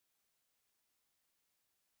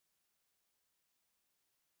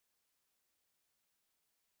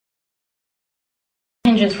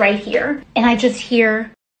hinges right here. And I just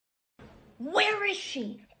hear, where is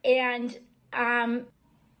she? And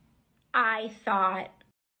I thought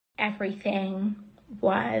everything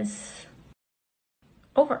was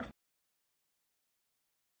over.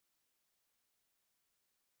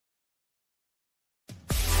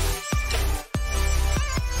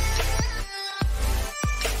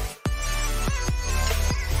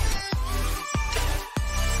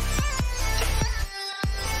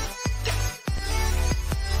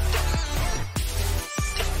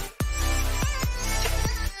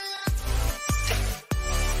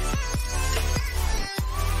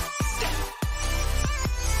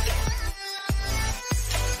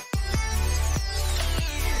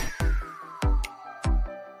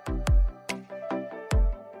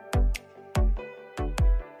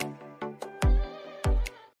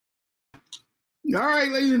 All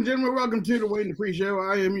right, ladies and gentlemen, welcome to the Wayne Dupree Show.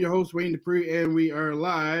 I am your host, Wayne Dupree, and we are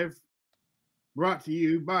live, brought to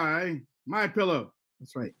you by My Pillow.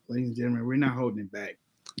 That's right, ladies and gentlemen, we're not holding it back.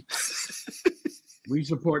 We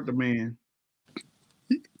support the man,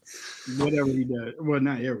 whatever he does. Well,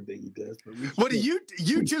 not everything he does, but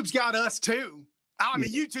YouTube's got us too. I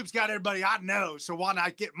mean, YouTube's got everybody I know, so why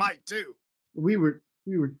not get Mike too? We were.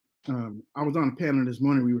 I was on a panel this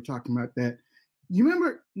morning. We were talking about that. You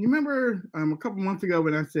remember a couple months ago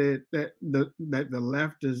when I said that the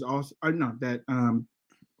left is also the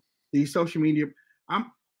social media. I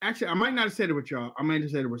might not have said it with y'all. I might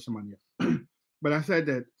have said it with somebody else. But I said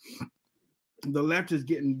that the left is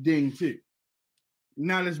getting dinged too.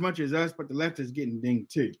 Not as much as us, but the left is getting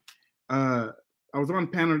dinged too. I was on a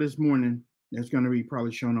panel this morning that's going to be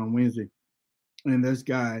probably shown on Wednesday. And this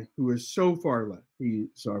guy who is so far left, he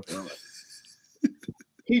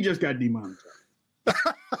just got demonetized.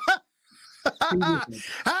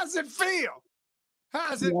 How's it feel?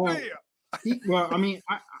 How's it feel? Well, I mean,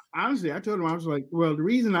 honestly, I told him, I was like, well, the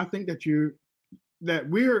reason I think that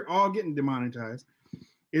we're all getting demonetized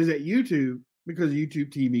is that YouTube, because of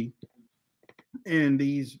YouTube TV and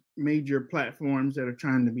these major platforms that are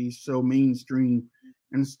trying to be so mainstream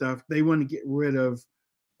and stuff, they want to get rid of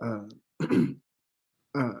the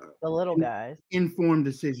little guys, informed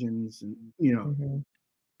decisions, and the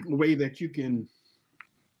way that you can,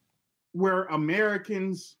 where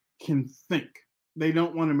Americans can think. They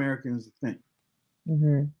don't want Americans to think.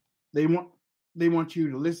 Mm-hmm. They want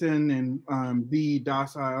you to listen and be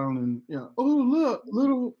docile and oh look,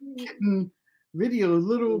 little kitten videos,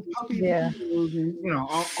 little puppy videos, and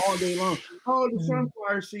all day long. Oh, the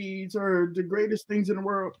sunflower seeds are the greatest things in the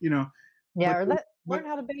world, Yeah, learn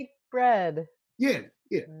how to bake bread. Yeah.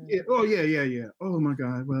 Oh yeah. Oh my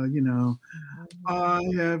God. Well, I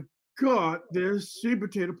have got this sweet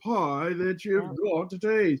potato pie that you've got to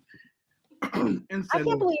taste. I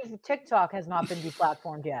can't believe TikTok has not been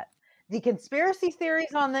deplatformed yet. The conspiracy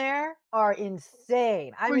theories on there are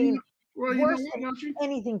insane. I mean, worse than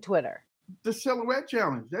anything Twitter. The silhouette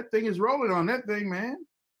challenge. That thing is rolling on that thing, man.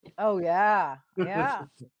 Oh yeah.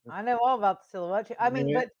 I know all about the silhouette. I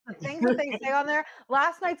mean, but the things that they say on there.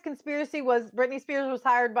 Last night's conspiracy was Britney Spears was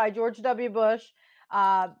hired by George W. Bush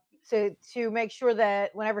to make sure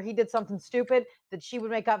that whenever he did something stupid, that she would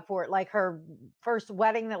make up for it. Like her first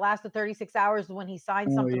wedding that lasted 36 hours when he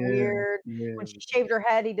signed something weird. Yeah. When she shaved her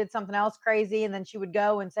head, he did something else crazy, and then she would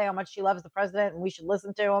go and say how much she loves the president and we should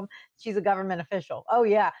listen to him. She's a government official. Oh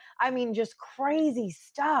yeah, I mean, just crazy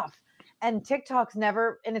stuff. And TikTok's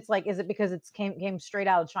never, and it's like, is it because it came straight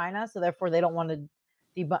out of China, so therefore they don't want to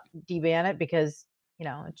deban it because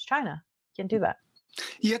it's China, can't do that.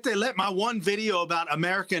 Yet they let my one video about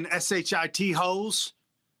American SHIT holes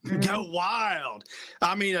go wild.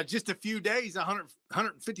 I mean, just a few days,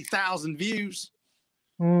 150,000 views.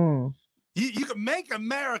 You can make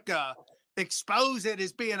America expose it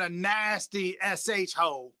as being a nasty SH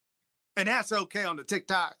hole, and that's okay on the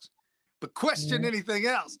TikToks. But question anything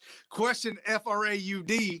else. Question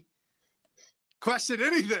FRAUD. Question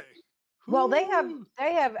anything. Well, they have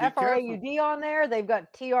FRAUD on there. They've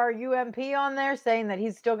got TRUMP on there saying that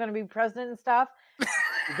he's still going to be president and stuff.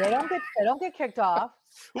 They don't get kicked off.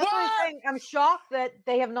 That's what I'm saying. I'm shocked that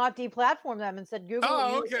they have not deplatformed them and said,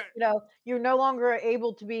 Google, you're no longer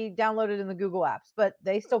able to be downloaded in the Google apps, but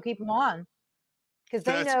they still keep them on because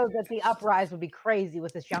they know that the uprise would be crazy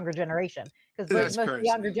with this younger generation because most of the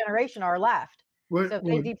younger generation are left. So if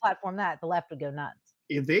they deplatform that, the left would go nuts.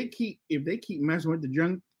 If they keep messing with the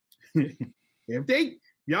young, if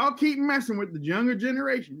y'all keep messing with the younger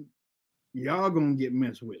generation, y'all gonna get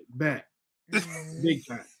messed with back big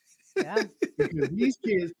time. Yeah, because these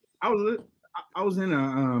kids. I was in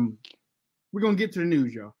a we're gonna get to the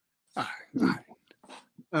news, y'all. All right.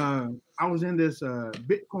 I was in this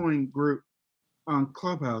Bitcoin group on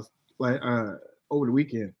Clubhouse like over the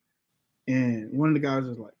weekend, and one of the guys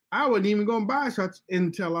was like, I wasn't even going to buy shots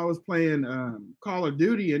until I was playing Call of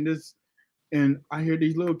Duty, and I hear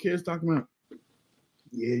these little kids talking about,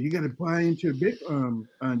 yeah, you got to buy into a big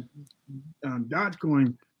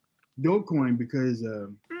Dogecoin because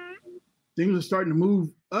things are starting to move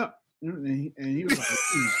up, and he was like,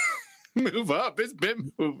 move up. It's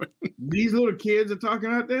been moving. These little kids are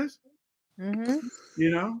talking about this. Mm-hmm. You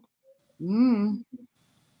know,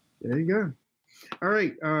 there you go. All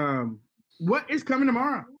right. What is coming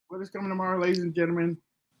tomorrow? What is coming tomorrow, ladies and gentlemen?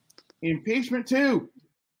 Impeachment 2.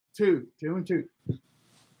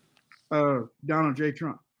 Donald J.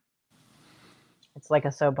 Trump. It's like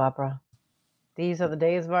a soap opera. These are the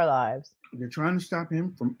days of our lives. They're trying to stop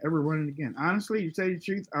him from ever running again. Honestly, to tell you the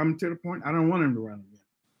truth, I'm to the point I don't want him to run again.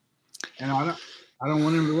 And I don't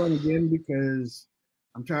want him to run again because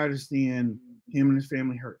I'm tired of seeing him and his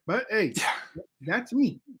family hurt. But hey, that's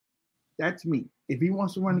me. That's me. If he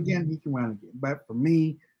wants to run again, he can run again. But for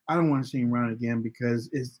me, I don't want to see him run again because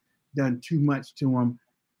it's done too much to him.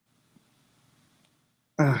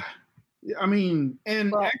 I mean,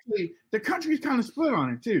 and actually, the country's kind of split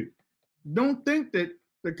on it too. Don't think that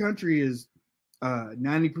the country is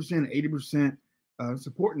 90%, 80%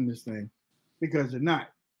 supporting this thing, because they're not.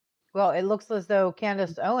 Well, it looks as though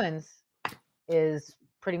Candace Owens is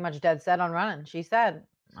pretty much dead set on running. She said,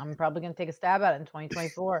 I'm probably going to take a stab at it in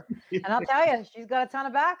 2024. And I'll tell you, she's got a ton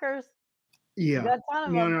of backers. Yeah. She's got a ton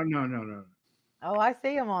of them. No. Oh, I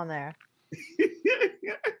see them on there.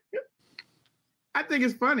 I think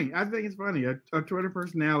it's funny. A Twitter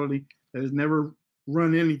personality that has never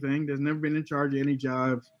run anything, that's never been in charge of any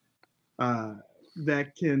jobs,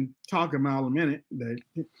 that can talk a mile a minute,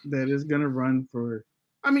 that is going to run for.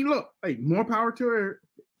 I mean, look, hey, more power to her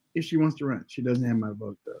if she wants to run. She doesn't have my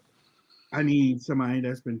vote, though. I need somebody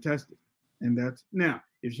that's been tested. And that's now,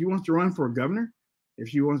 if she wants to run for a governor, if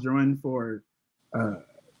she wants to run for a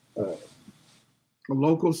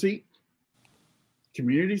local seat,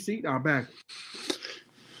 community seat, I'll back her.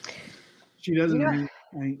 She doesn't.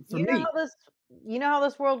 You know how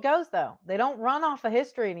this world goes, though. They don't run off of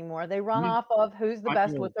history anymore. They run off of who's the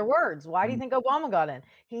best with their words. Why do you think Obama got in?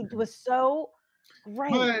 He was so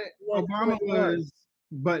great.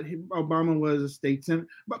 But Obama was a state senator.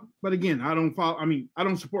 But again, I don't follow. I mean, I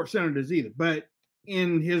don't support senators either. But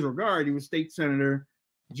in his regard, he was state senator,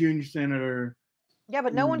 junior senator. Yeah,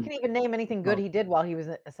 but no one can even name anything good he did while he was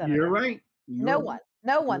a senator. You're right. No one.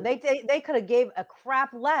 They could have gave a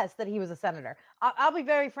crap less that he was a senator. I'll be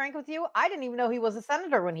very frank with you. I didn't even know he was a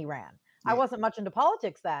senator when he ran. Yeah. I wasn't much into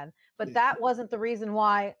politics then, but that wasn't the reason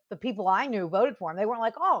why the people I knew voted for him. They weren't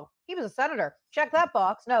like, oh, he was a senator. Check that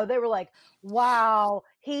box. No, they were like, wow,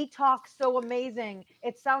 he talks so amazing.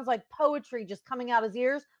 It sounds like poetry just coming out his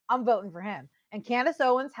ears. I'm voting for him. And Candace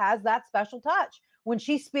Owens has that special touch. When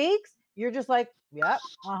she speaks, you're just like, yep,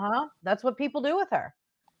 that's what people do with her.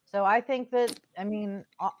 So I think that, I mean,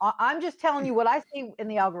 I'm just telling you what I see in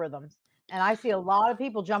the algorithms. And I see a lot of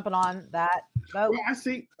people jumping on that vote. Well, I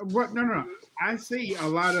see a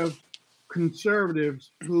lot of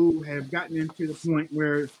conservatives who have gotten into the point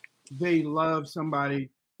where they love somebody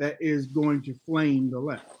that is going to flame the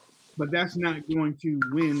left. But that's not going to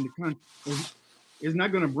win the country. It's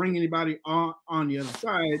not going to bring anybody on the other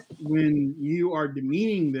side when you are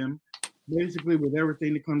demeaning them basically with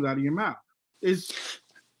everything that comes out of your mouth. It's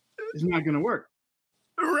not going to work.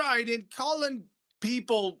 Right. And calling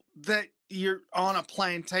people that you're on a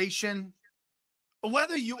plantation,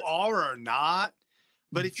 whether you are or not,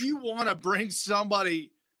 but if you want to bring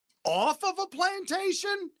somebody off of a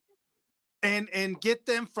plantation and get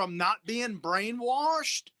them from not being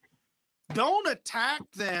brainwashed, don't attack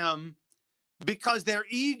them because their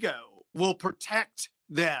ego will protect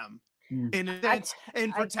them in a sense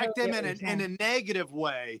and protect them in a negative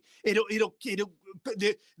way.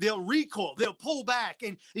 They'll recoil, they'll pull back,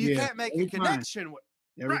 and you can't make a connection with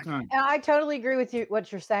every time. And I totally agree with you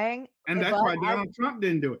what you're saying. And that's why Donald Trump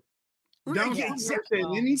didn't do it. Donald Trump said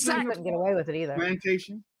anything couldn't get away with it either.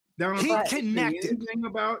 Plantation. Donald Trump connected anything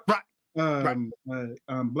about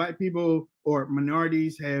black people or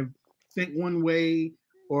minorities think one way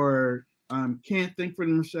or can't think for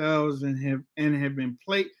themselves and have been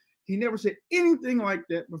played. He never said anything like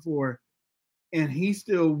that before, and he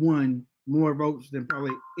still won more votes than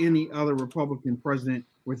probably any other Republican president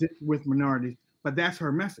with minorities. But that's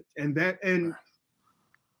her message, and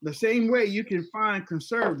the same way you can find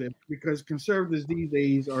conservatives, because conservatives these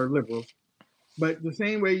days are liberals, but the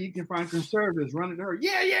same way you can find conservatives running to her,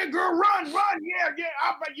 yeah, girl, run,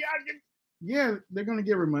 yeah, they're gonna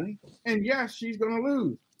give her money, and yes, she's gonna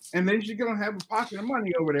lose, and then she's gonna have a pocket of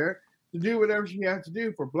money over there to do whatever she has to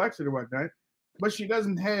do for Brexit or whatnot, but she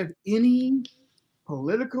doesn't have any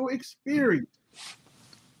political experience.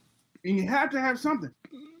 And you have to have something.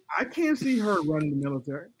 I can't see her running the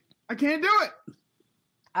military. I can't do it.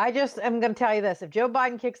 I just am going to tell you this. If Joe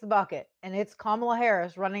Biden kicks the bucket and it's Kamala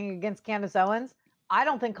Harris running against Candace Owens, I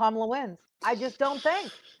don't think Kamala wins. I just don't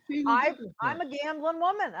think. I'm a gambling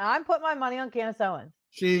woman, and I'm putting my money on Candace Owens.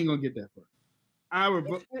 She ain't going to get that far.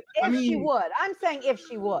 She would. I'm saying if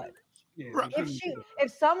she would. Yeah,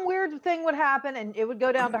 if some weird thing would happen and it would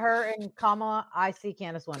go down to her and Kamala, I see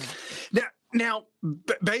Candace winning. Now,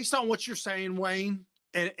 based on what you're saying, Wayne,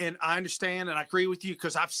 and I understand and I agree with you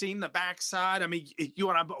because I've seen the backside. I mean, you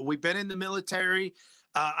and I, we've been in the military.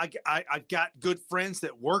 I've got good friends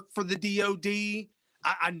that work for the DOD.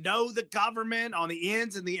 I know the government on the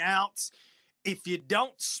ins and the outs. If you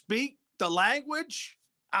don't speak the language,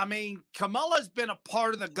 I mean, Kamala's been a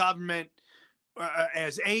part of the government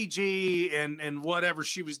as AG and whatever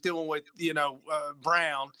she was dealing with,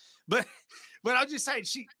 Brown. But I'll just say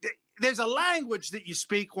there's a language that you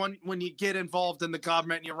speak when you get involved in the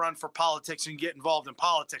government and you run for politics and you get involved in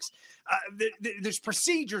politics. There's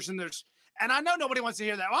procedures and I know nobody wants to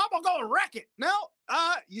hear that. Well, I'm going to go wreck it. No,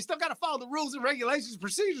 you still got to follow the rules and regulations,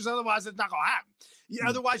 procedures. Otherwise, it's not going to happen.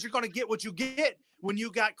 Otherwise, you're going to get what you get when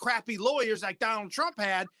you got crappy lawyers like Donald Trump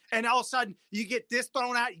had. And all of a sudden, you get this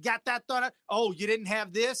thrown out. You got that thrown out. Oh, you didn't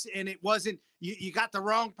have this. And it wasn't, you got the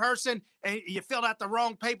wrong person and you filled out the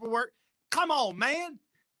wrong paperwork. Come on, man.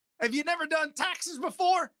 Have you never done taxes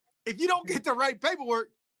before? If you don't get the right paperwork,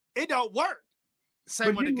 it don't work.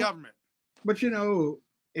 Same with the government. But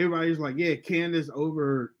everybody's like, yeah, Candace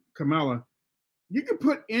over Kamala. You can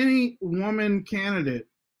put any woman candidate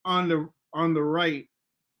on the right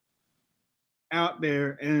out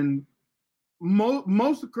there, and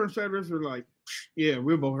most of the conservatives are like, yeah,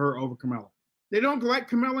 we'll vote her over Kamala. They don't like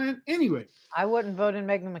Kamala anyway. I wouldn't vote in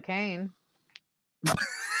Meghan McCain.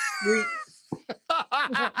 I'm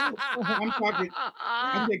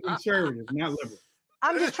conservative, not liberal.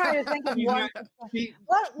 I'm just trying to think of one.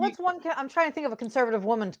 What's one? I'm trying to think of a conservative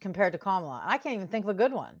woman compared to Kamala. I can't even think of a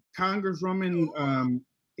good one. Congresswoman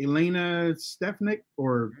Elena Stefanik,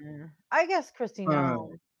 or I guess Christy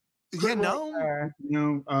Noem. That's about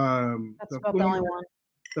the only one.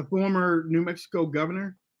 The former New Mexico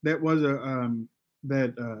governor that was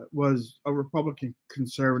a Republican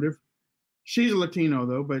conservative. She's a Latino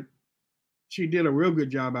though, but she did a real good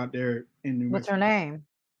job out there in New Mexico. What's her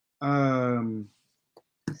name?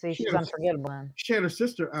 See, she's unforgettable. She had a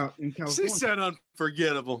sister out in California. She said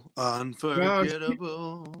unforgettable.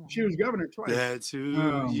 Unforgettable. She was governor twice. That's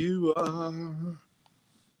who you are.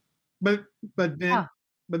 But then I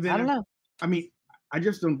don't know. I mean, I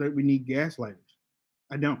just don't think we need gaslighters.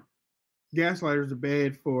 I don't. Gaslighters are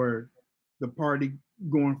bad for the party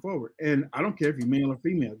going forward. And I don't care if you're male or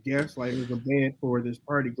female. Gaslighters are bad for this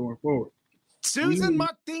party going forward. Susan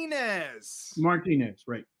Martinez,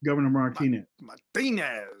 right? Governor Martinez.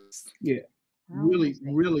 Martinez. Yeah. Really,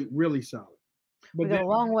 really, really solid. But we got a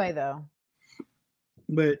long way though.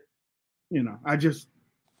 But I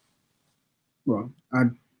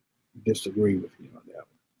disagree with you on that one.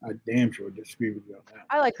 I damn sure disagree with you on that.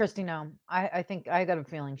 I like Christy Noem. I think I got a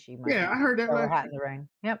feeling she might. Yeah, I heard that. Throw her hat in the ring.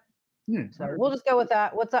 Yep. Yeah. So we'll just go with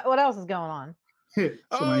that. What else is going on?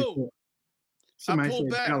 Somebody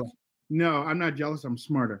said jealous. No, I'm not jealous. I'm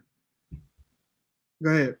smarter. Go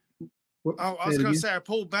ahead. I was going to say I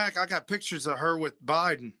pulled back. I got pictures of her with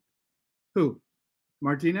Biden. Who?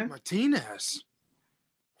 Martinez? Martinez.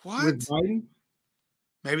 What? With Biden?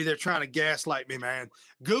 Maybe they're trying to gaslight me, man.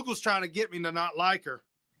 Google's trying to get me to not like her.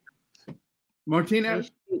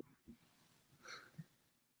 Martinez?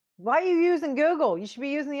 Why are you using Google? You should be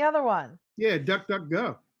using the other one. Yeah,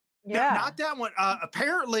 DuckDuckGo. Yeah. No, not that one.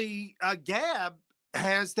 Apparently, Gab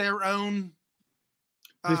has their own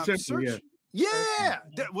Dissenter, yeah.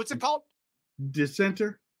 What's it called?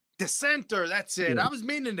 Dissenter. That's it. Yeah. I was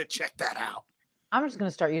meaning to check that out. I'm just going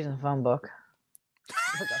to start using a phone book.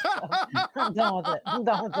 I'm done with it. I'm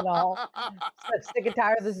done with it all. Sick and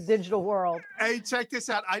tired of this digital world. Hey, check this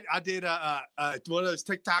out. I did one of those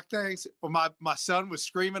TikTok things where my son was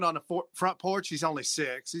screaming on the front porch. He's only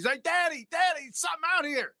 6. He's like, Daddy, something out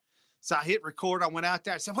here. So I hit record. I went out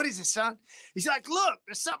there. I said, what is this, son? He's like, look,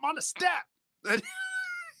 there's something on the step.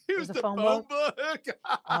 Here's the phone book.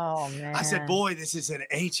 Oh, man. I said, boy, this is an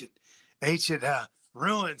ancient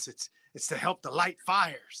ruins. It's to help to light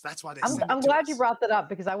fires. That's why they I'm glad you brought that up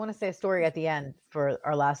because I want to say a story at the end for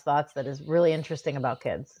our last thoughts that is really interesting about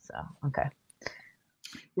kids. So, okay.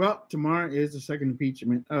 Well, tomorrow is the second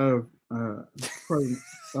impeachment of President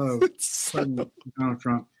Donald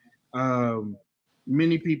Trump.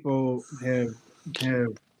 many people have,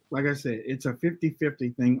 like I said, it's a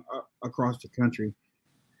 50-50 thing across the country.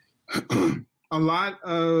 A lot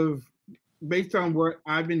of, based on what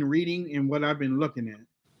I've been reading and what I've been looking at,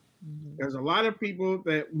 there's a lot of people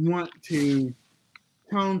that want to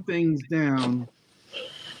tone things down,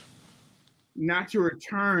 not to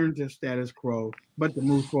return to status quo, but to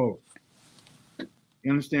move forward.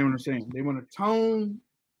 You understand what I'm saying? They want to tone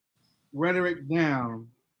rhetoric down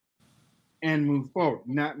and move forward,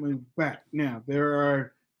 not move back. Now, there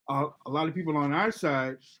are a lot of people on our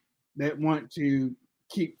side that want to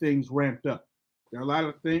keep things ramped up. There are a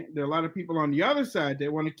lot of people on the other side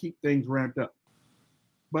that want to keep things ramped up.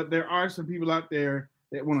 But there are some people out there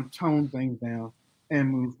that want to tone things down and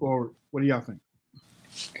move forward. What do y'all think?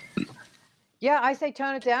 Yeah, I say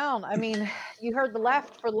tone it down. I mean, you heard the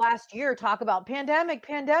left for the last year talk about pandemic,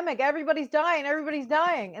 everybody's dying.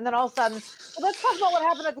 And then all of a sudden, well, let's talk about what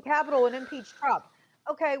happened at the Capitol and impeach Trump.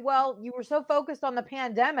 Okay, well, you were so focused on the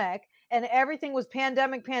pandemic and everything was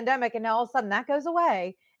pandemic, and now all of a sudden that goes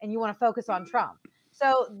away and you want to focus on Trump.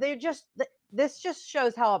 So this just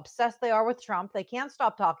shows how obsessed they are with Trump. They can't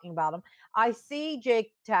stop talking about him. I see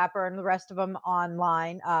Jake Tapper and the rest of them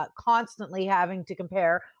online constantly having to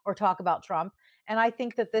compare or talk about Trump. And I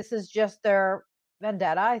think that this is just their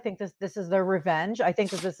vendetta. I think this is their revenge. I think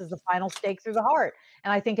that this is the final stake through the heart.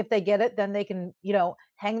 And I think if they get it, then they can,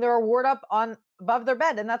 hang their award up on above their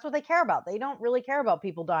bed. And that's what they care about. They don't really care about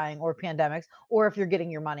people dying or pandemics or if you're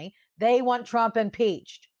getting your money. They want Trump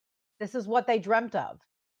impeached. This is what they dreamt of.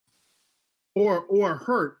 Or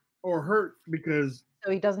hurt because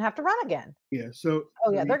so he doesn't have to run again. Yeah. So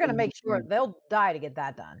they're going to make sure they'll die to get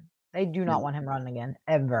that done. They do not want him running again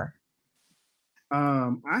ever.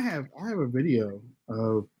 I have a video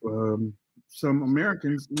of some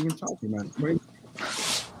Americans even talking about it. Right?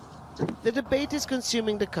 The debate is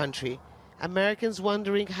consuming the country. Americans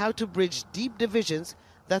wondering how to bridge deep divisions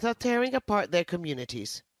that are tearing apart their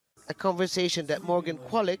communities. A conversation that Morgan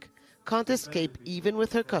Qualick can't escape even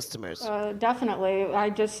with her customers. Definitely. I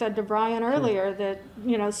just said to Brian earlier that,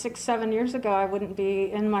 6-7 years ago, I wouldn't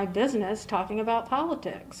be in my business talking about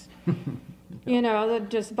politics.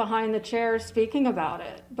 Just behind the chair speaking about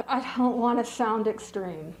it. But I don't want to sound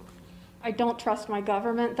extreme. I don't trust my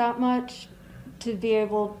government that much to be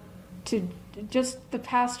able to, just the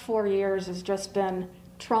past 4 years has just been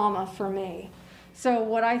trauma for me. So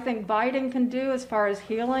what I think Biden can do as far as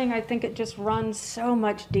healing, I think it just runs so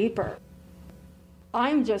much deeper.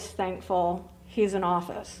 I'm just thankful he's in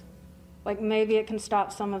office. Like maybe it can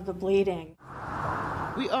stop some of the bleeding.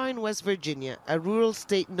 We are in West Virginia, a rural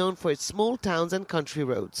state known for its small towns and country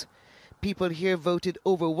roads. People here voted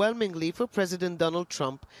overwhelmingly for President Donald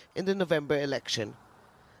Trump in the November election.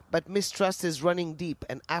 But mistrust is running deep,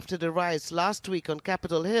 and after the riots last week on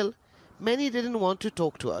Capitol Hill, many didn't want to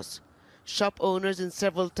talk to us. Shop owners in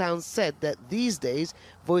several towns said that these days,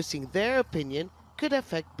 voicing their opinion could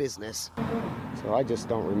affect business. So I just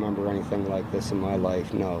don't remember anything like this in my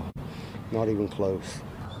life, no, not even close.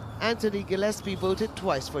 Anthony Gillespie voted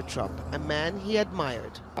twice for Trump, a man he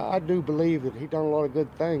admired. I do believe that he done a lot of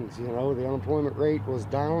good things, the unemployment rate was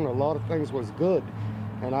down, a lot of things was good.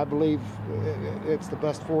 And I believe it's the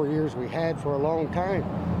best 4 years we had for a long time.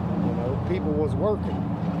 People was working.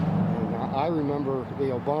 I remember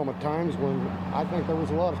the Obama times when I think there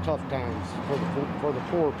was a lot of tough times for the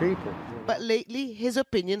poor people. But lately, his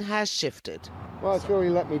opinion has shifted. Well, I feel he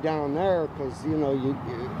let me down there because, you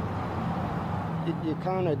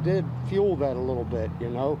kind of did fuel that a little bit,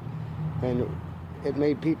 and it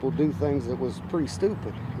made people do things that was pretty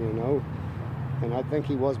stupid, And I think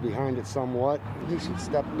he was behind it somewhat. He should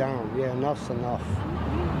step down. Yeah, enough's enough.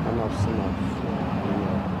 Enough's enough.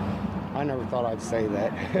 I never thought I'd say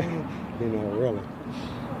that. Really.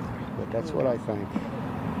 But that's what I think.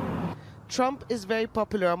 Trump is very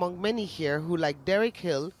popular among many here who, like Derek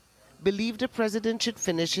Hill, believe the president should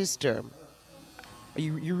finish his term. Are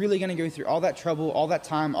you really going to go through all that trouble, all that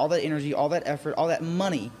time, all that energy, all that effort, all that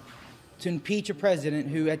money to impeach a president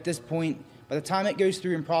who at this point, by the time it goes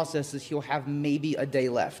through and processes, he'll have maybe a day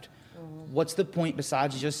left? What's the point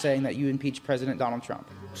besides just saying that you impeach President Donald Trump?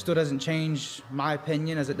 Still doesn't change my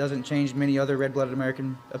opinion as it doesn't change many other red-blooded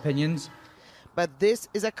American opinions. But this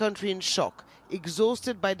is a country in shock,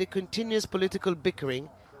 exhausted by the continuous political bickering,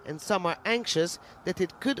 and some are anxious that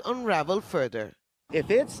it could unravel further. If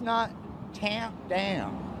it's not tamped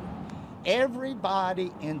down,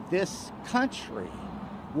 everybody in this country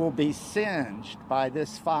will be singed by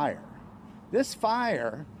this fire. This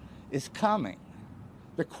fire is coming.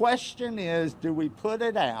 The question is, do we put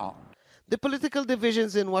it out? The political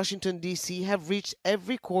divisions in Washington, D.C. have reached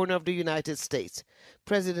every corner of the United States.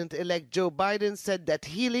 President-elect Joe Biden said that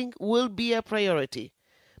healing will be a priority.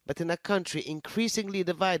 But in a country increasingly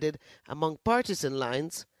divided among partisan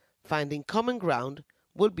lines, finding common ground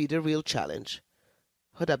will be the real challenge.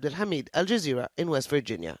 Hud Abdelhamid, Al Jazeera in West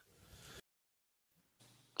Virginia.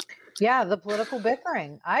 Yeah, the political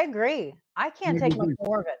bickering. I agree. I can't take much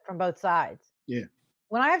more of it from both sides. Yeah.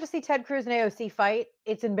 When I have to see Ted Cruz and AOC fight,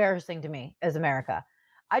 it's embarrassing to me as America.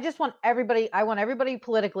 I want everybody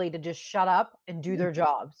politically to just shut up and do their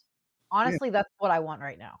jobs. Honestly, that's what I want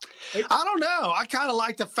right now. I don't know. I kind of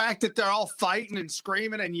like the fact that they're all fighting and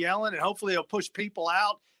screaming and yelling, and hopefully it'll push people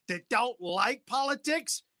out that don't like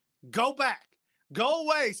politics. Go back. Go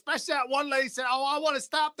away. Especially that one lady said, "Oh, I want to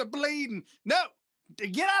stop the bleeding." No,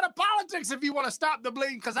 get out of politics if you want to stop the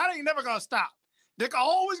bleeding, because that ain't never going to stop. There's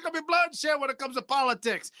always going to be bloodshed when it comes to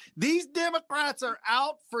politics. These Democrats are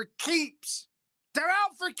out for keeps. They're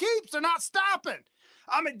out for keeps. They're not stopping.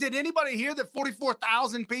 I mean, did anybody hear that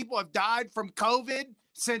 44,000 people have died from COVID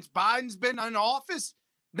since Biden's been in office?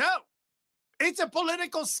 No. It's a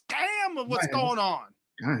political scam of what's going on.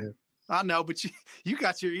 I know, but you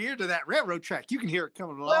got your ear to that railroad track. You can hear it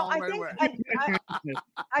coming along right away.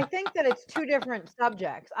 I think that it's two different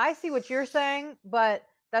subjects. I see what you're saying, but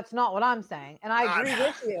that's not what I'm saying. And I agree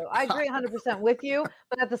with you. I agree 100% with you.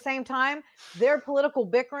 But at the same time, their political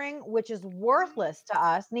bickering, which is worthless to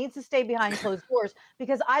us, needs to stay behind closed doors,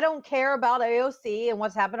 because I don't care about AOC and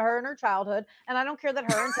what's happened to her in her childhood. And I don't care that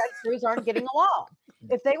her and Ted Cruz aren't getting along.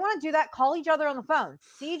 If they want to do that, call each other on the phone,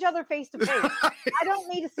 see each other face to face. I don't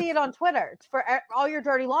need to see it on Twitter. It's for all your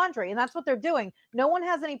dirty laundry. And that's what they're doing. No one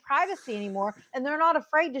has any privacy anymore, and they're not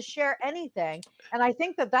afraid to share anything. And I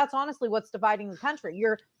think that that's honestly what's dividing the country.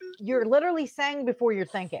 You're literally saying before you're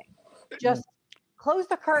thinking. Just close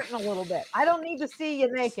the curtain a little bit. I don't need to see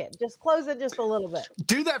you naked. Just close it just a little bit.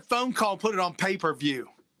 Do that phone call, put it on pay-per-view.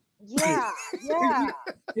 Yeah.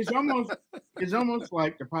 It's almost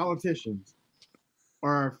like the politicians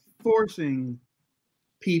are forcing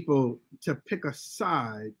people to pick a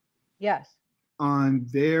side. Yes. On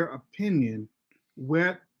their opinion,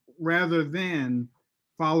 rather than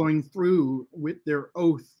following through with their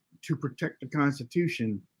oath to protect the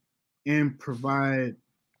Constitution and provide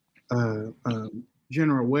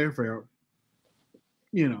general welfare,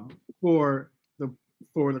 for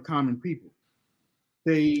the common people.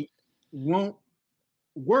 They won't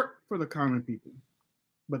work for the common people,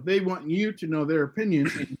 but they want you to know their opinion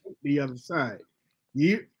and the other side.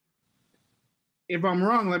 If I'm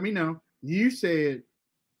wrong, let me know. You said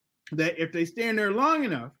that if they stand there long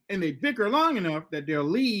enough and they bicker long enough, that they'll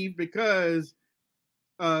leave because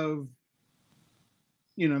of,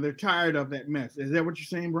 they're tired of that mess. Is that what you're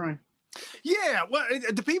saying, Brian? Yeah, well,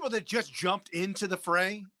 the people that just jumped into the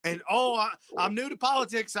fray and, I'm new to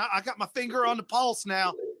politics. I got my finger on the pulse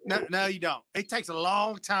now. No, you don't. It takes a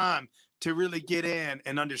long time to really get in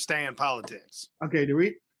and understand politics. Okay, the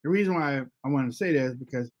reason why I want to say that is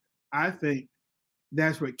because I think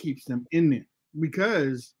that's what keeps them in there.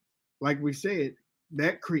 Because, like we said,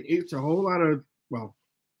 that creates a whole lot of,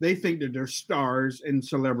 they think that they're stars and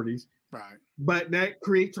celebrities. Right. But that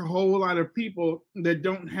creates a whole lot of people that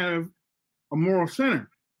don't have a moral center.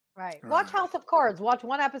 Right. Watch House of Cards. Watch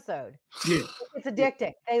one episode. Yeah. It's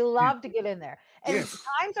addicting. They love to get in there. And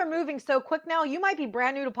times are moving so quick now. You might be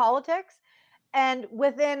brand new to politics, and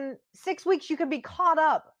within 6 weeks you can be caught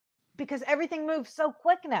up because everything moves so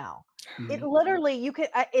quick now. Mm-hmm. It literally,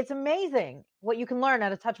 it's amazing what you can learn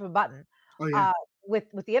at a touch of a button. Oh, yeah.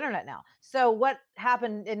 With the internet now. So what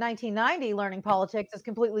happened in 1990 learning politics is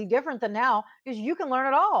completely different than now, because you can learn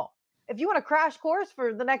it all. If you want a crash course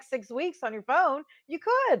for the next 6 weeks on your phone, you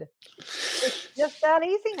could. It's just that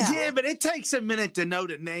easy now. Yeah, but it takes a minute to know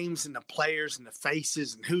the names and the players and the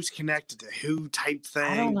faces and who's connected to who type thing.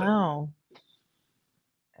 I don't know.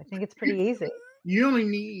 I think it's pretty easy. You only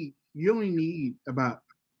need about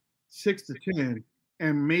 6 to 10,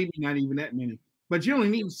 and maybe not even that many, but you only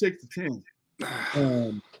need 6 to 10.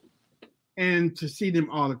 And to see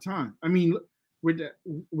them all the time. I mean, with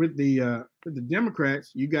the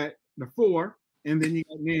Democrats, you got the 4, and then you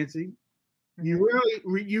got Nancy. You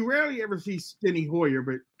rarely ever see Steny Hoyer,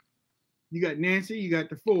 but you got Nancy, you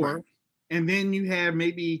got the 4, and then you have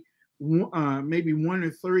maybe 1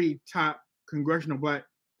 or 3 top congressional black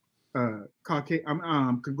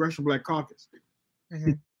congressional black caucus.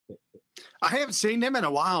 Mm-hmm. I haven't seen them in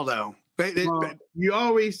a while though. You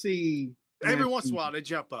always see. Every once in a while they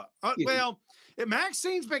jump up. Well,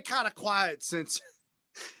 Maxine's been kind of quiet since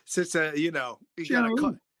since November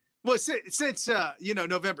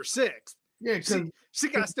 6th. Yeah, she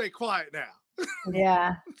got to stay quiet now.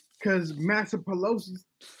 Yeah. because Master Pelosi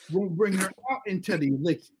won't bring her out into the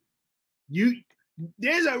election.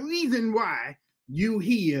 There's a reason why you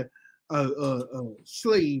hear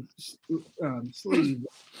slave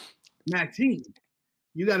Maxine.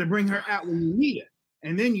 You got to bring her out when you need her,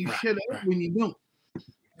 and then you shut up when you don't.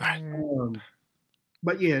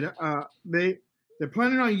 But yeah, they're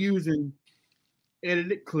planning on using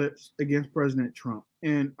edited clips against President Trump.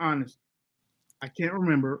 And honestly, I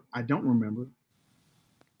don't remember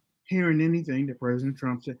hearing anything that President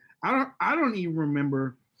Trump said. I don't even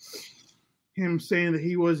remember him saying that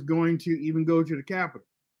he was going to even go to the Capitol.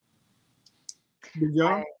 Did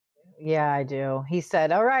y'all? Yeah, I do. He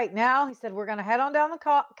said, all right, now, he said, we're going to head on down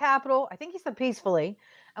the Capitol. I think he said peacefully.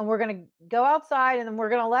 And we're going to go outside and then we're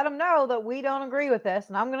going to let them know that we don't agree with this.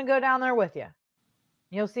 And I'm going to go down there with you.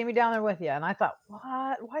 You'll see me down there with you. And I thought,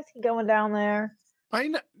 what? Why is he going down there?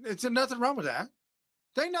 It's nothing wrong with that.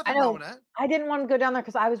 There ain't nothing wrong with that. I didn't want to go down there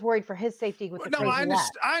because I was worried for his safety with the crazy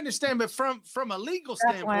I understand, but from a legal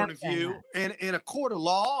standpoint of view, and in a court of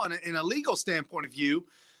law and in a legal standpoint of view,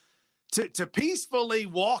 to peacefully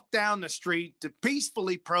walk down the street, to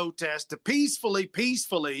peacefully protest, to peacefully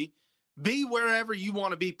be wherever you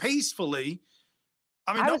want to be peacefully.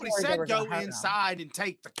 I mean, nobody said go inside and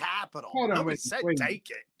take the Capitol. Nobody said take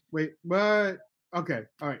it. Wait, but okay,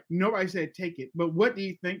 all right. Nobody said take it. But what do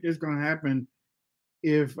you think is going to happen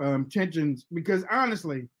if tensions? Because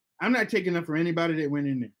honestly, I'm not taking up for anybody that went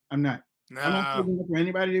in there. I'm not. No. I'm not taking up for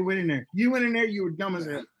anybody that went in there. You went in there, you were dumb as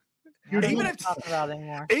hell. Even if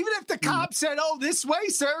the cop said, "Oh, this way,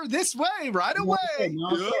 sir, this way, right away."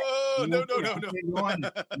 No.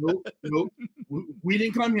 Nope. We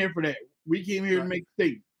didn't come here for that. We came here to make a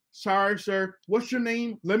statement. Sorry, sir. What's your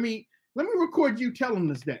name? Let me record you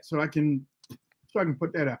telling us that so I can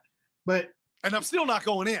put that out. And I'm still not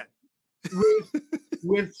going in.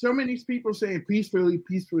 with so many people saying peacefully.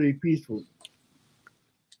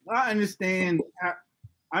 I understand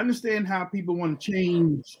how people want to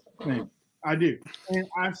change things. I do. And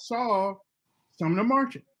I saw some of the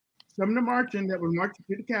marching that was marching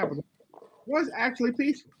to the Capitol was actually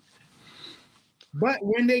peaceful. But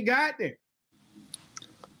when they got there,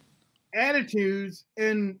 attitudes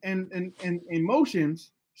and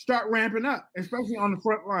emotions start ramping up, especially on the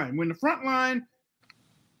front line. When the front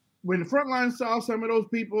line saw some of those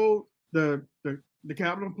people, the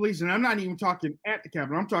Capitol Police, and I'm not even talking at the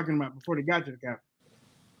Capitol, I'm talking about before they got to the Capitol.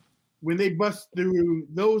 When they bust through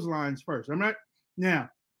those lines first. I'm not now.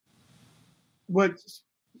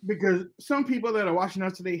 Because some people that are watching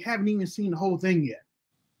us today haven't even seen the whole thing yet.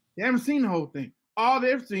 They haven't seen the whole thing. All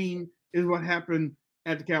they've seen is what happened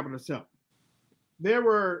at the Capitol itself. There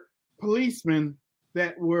were policemen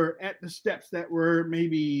that were at the steps that were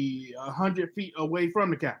maybe 100 feet away from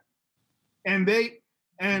the Capitol. And they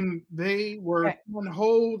were trying to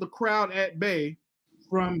hold the crowd at bay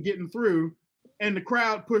from getting through, and the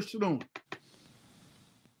crowd pushed it on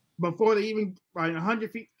before they even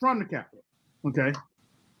 100 feet from the Capitol. Okay.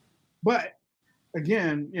 But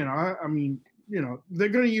again, I mean, they're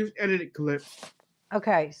going to use edited clips.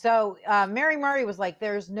 Okay. So Mary Murray was like,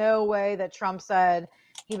 there's no way that Trump said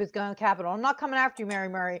he was going to the Capitol. I'm not coming after you, Mary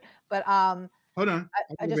Murray, but hold on.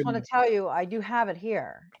 I just want to tell you, I do have it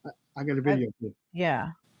here. I got a video.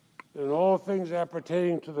 Yeah. In all things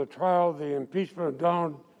appertaining to the trial, the impeachment of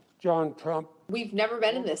Donald John Trump. We've never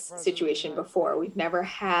been in this situation before. We've never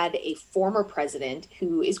had a former president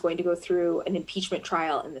who is going to go through an impeachment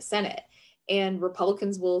trial in the Senate. And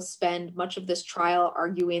Republicans will spend much of this trial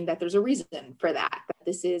arguing that there's a reason for that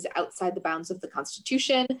this is outside the bounds of the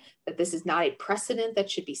Constitution, that this is not a precedent that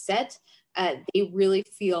should be set. They really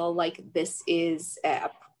feel like this is a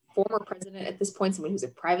former president at this point, someone who's a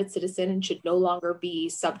private citizen and should no longer be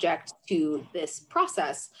subject to this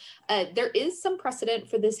process. There is some precedent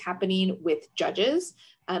for this happening with judges,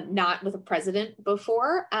 not with a president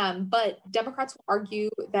before, but Democrats will argue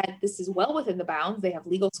that this is well within the bounds. They have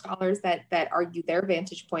legal scholars that argue their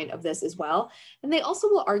vantage point of this as well. And they also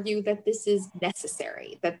will argue that this is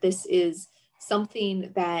necessary, that this is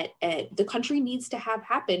something that the country needs to have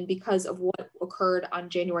happen because of what occurred on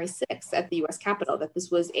January 6th at the U.S. Capitol, that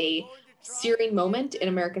this was a searing moment in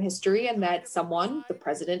American history and that someone, the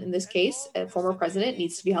president in this case, a former president,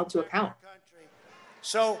 needs to be held to account.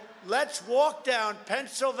 So let's walk down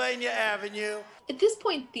Pennsylvania Avenue. At this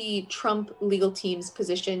point, the Trump legal team's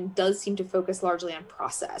position does seem to focus largely on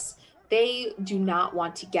process. They do not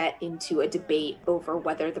want to get into a debate over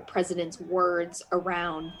whether the president's words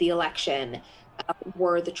around the election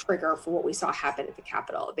were the trigger for what we saw happen at the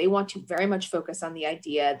Capitol. They want to very much focus on the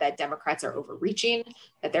idea that Democrats are overreaching,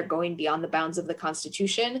 that they're going beyond the bounds of the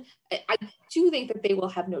Constitution. I do think that they will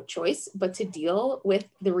have no choice but to deal with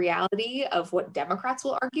the reality of what Democrats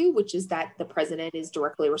will argue, which is that the president is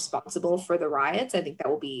directly responsible for the riots. I think that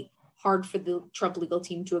will be hard for the Trump legal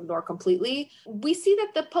team to ignore completely. We see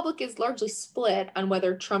that the public is largely split on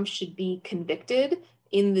whether Trump should be convicted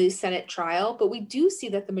in the Senate trial, but we do see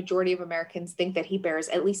that the majority of Americans think that he bears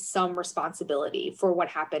at least some responsibility for what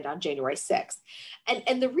happened on January 6th.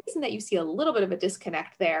 And the reason that you see a little bit of a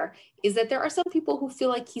disconnect there is that there are some people who feel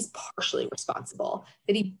like he's partially responsible,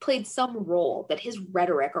 that he played some role, that his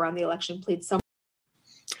rhetoric around the election played some.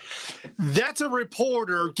 That's a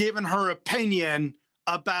reporter giving her opinion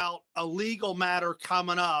about a legal matter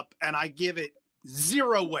coming up, and I give it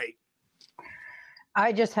zero weight.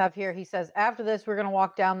 I just have here, he says, after this, we're going to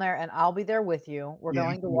walk down there and I'll be there with you. We're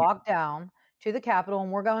going to walk down to the Capitol and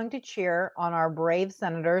we're going to cheer on our brave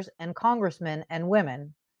senators and congressmen and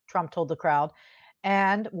women, Trump told the crowd.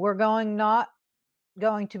 And we're not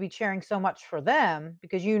going to be cheering so much for them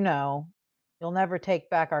because, you'll never take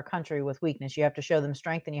back our country with weakness. You have to show them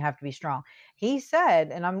strength and you have to be strong. He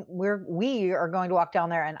said, and we are going to walk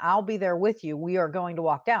down there and I'll be there with you. We are going to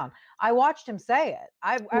walk down. I watched him say it.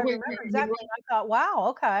 I remember exactly. I thought, wow,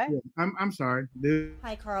 okay. Yeah, I'm sorry.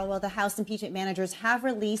 Hi, Carl. Well, the House impeachment managers have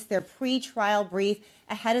released their pre-trial brief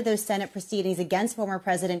ahead of those Senate proceedings against former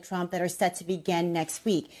President Trump that are set to begin next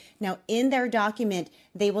week. Now, in their document,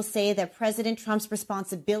 they will say that President Trump's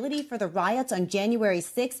responsibility for the riots on January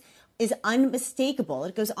 6th is unmistakable.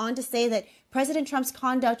 It goes on to say that President Trump's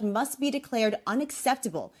conduct must be declared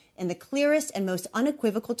unacceptable in the clearest and most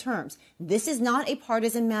unequivocal terms. This is not a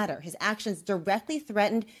partisan matter. His actions directly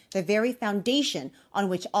threatened the very foundation on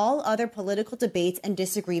which all other political debates and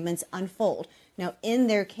disagreements unfold. Now, in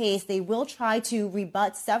their case, they will try to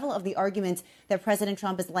rebut several of the arguments that President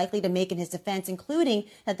Trump is likely to make in his defense, including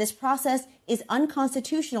that this process is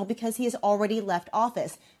unconstitutional because he has already left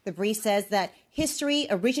office. The brief says that history,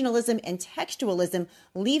 originalism, and textualism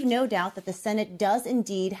leave no doubt that the Senate does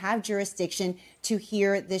indeed have jurisdiction to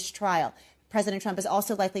hear this trial. President Trump is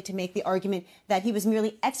also likely to make the argument that he was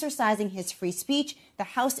merely exercising his free speech. The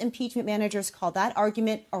House impeachment managers call that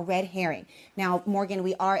argument a red herring. Now, Morgan,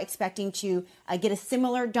 we are expecting to get a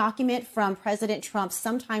similar document from President Trump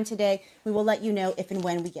sometime today. We will let you know if and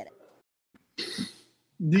when we get it.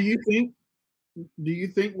 Do you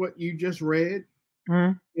think what you just read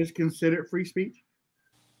is considered free speech?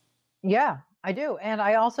 Yeah, I do. And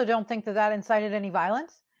I also don't think that incited any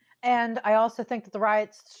violence. And I also think that the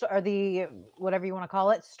riots, or the whatever you want to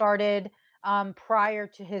call it, started prior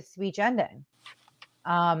to his speech ending.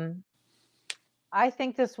 I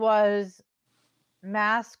think this was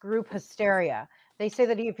mass group hysteria. They say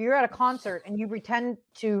that if you're at a concert and you pretend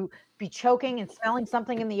to be choking and smelling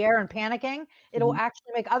something in the air and panicking, it'll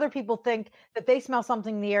actually make other people think that they smell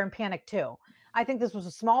something in the air and panic too. I think this was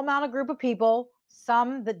a small amount of group of people,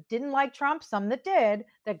 some that didn't like Trump, some that did,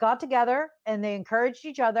 that got together and they encouraged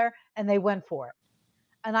each other and they went for it.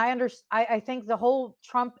 And I think the whole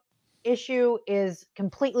Trump issue is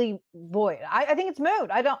completely void. I think it's moot.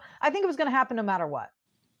 I think it was going to happen no matter what.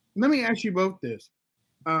 Let me ask you both this.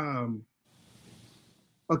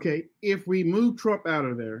 Okay, if we move Trump out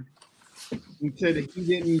of there and said that he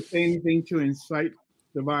didn't say anything to incite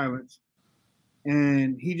the violence,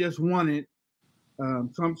 and he just wanted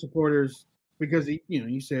Trump supporters, because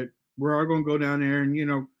he said we're all going to go down there and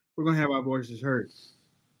we're going to have our voices heard.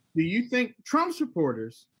 Do you think Trump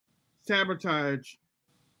supporters sabotage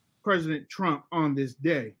President Trump on this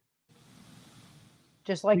day?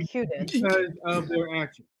 Just like Q did. Because of their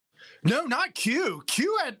action. No, not Q.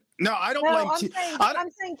 Q had no. I don't blame Q.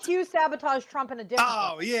 I'm saying Q sabotaged Trump in a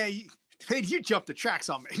different way. Yeah, you jumped the tracks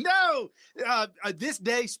on me. No, this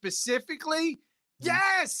day specifically,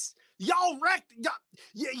 yes. Y'all wrecked.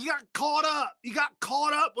 You got caught up. You got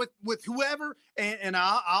caught up with whoever, and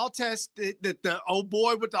I'll test that the old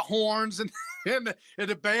boy with the horns and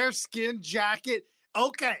the bearskin jacket.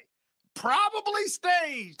 Okay, probably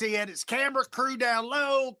staged. He had his camera crew down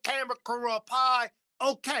low, camera crew up high.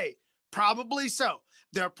 Okay, probably so.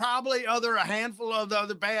 There are probably a handful of the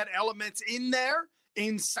other bad elements in there,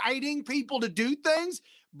 inciting people to do things.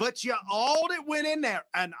 But you all that went in there,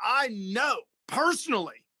 and I know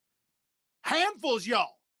personally. Handfuls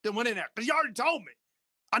y'all that went in there, because you already told me.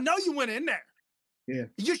 I know you went in there. Yeah.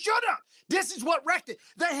 You should have. This is what wrecked it.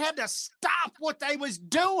 They had to stop what they was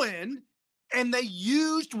doing, and they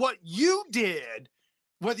used what you did,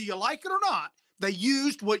 whether you like it or not. They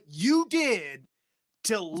used what you did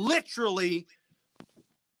to literally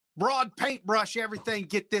broad paintbrush everything,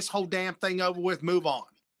 get this whole damn thing over with, move on.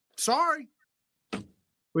 Sorry. What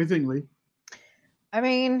do you think, Lee? I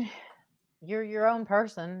mean, you're your own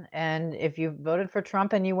person, and if you voted for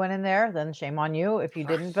Trump and you went in there, then shame on you. If you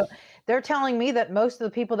didn't vote, they're telling me that most of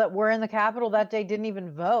the people that were in the Capitol that day didn't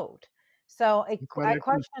even vote. So I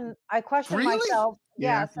question Really? myself.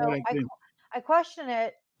 Yeah, So I question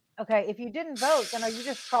it. Okay, if you didn't vote, then are you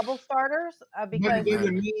just trouble starters? Because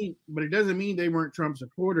But it doesn't mean they weren't Trump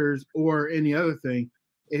supporters or any other thing.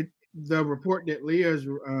 The report that Leah's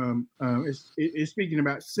is speaking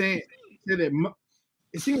about said that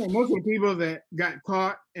it seems like most of the people that got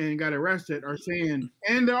caught and got arrested are saying,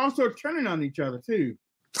 and they're also turning on each other too.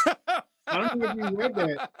 I don't know if you read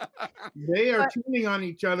that. They are turning on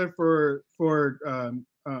each other for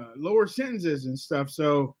lower sentences and stuff.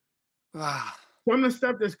 So some of the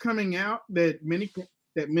stuff that's coming out that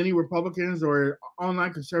many Republicans or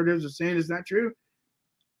online conservatives are saying is not true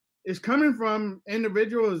is coming from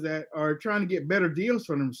individuals that are trying to get better deals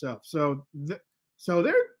for themselves. So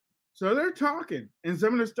they're talking, and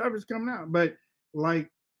some of the stuff is coming out. But like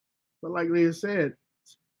Leah said,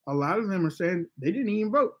 a lot of them are saying they didn't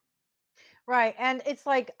even vote. Right. And it's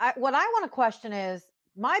like, what I want to question is,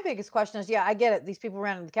 my biggest question is, yeah, I get it. These people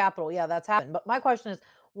ran into the Capitol. Yeah, that's happened. But my question is,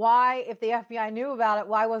 why, if the FBI knew about it,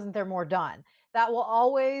 why wasn't there more done? That will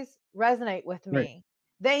always resonate with me. Right.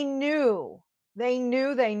 They knew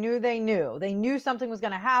something was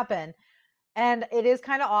going to happen. And it is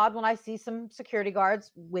kind of odd when I see some security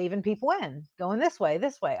guards waving people in, going this way.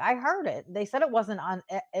 I heard it. They said it wasn't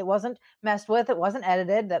messed with. It wasn't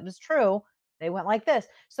edited. That was true. They went like this.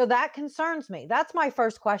 So that concerns me. That's my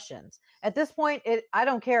first questions. At this point, I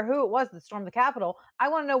don't care who it was that stormed the Capitol. I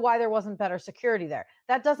want to know why there wasn't better security there.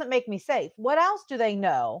 That doesn't make me safe. What else do they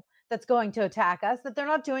know that's going to attack us that they're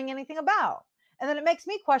not doing anything about? And then it makes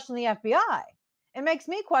me question the FBI. It makes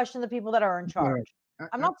me question the people that are in charge.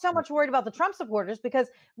 I'm not so much worried about the Trump supporters, because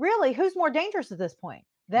really, who's more dangerous at this point,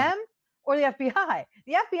 them or the FBI?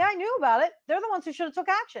 The FBI knew about it. They're the ones who should have took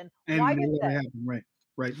action. And why didn't they?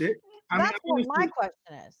 Right there. That's what my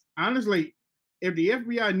question is. Honestly, if the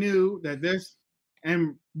FBI knew that this,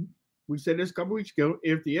 and we said this a couple weeks ago,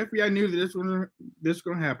 if the FBI knew that this was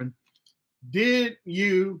going to happen, did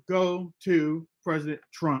you go to President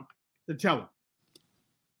Trump to tell him?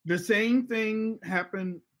 The same thing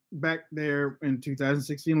happened back there in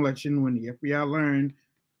 2016 election when the FBI learned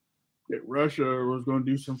that Russia was going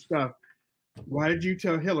to do some stuff. Why did you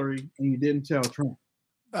tell Hillary and you didn't tell Trump?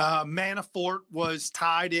 Manafort was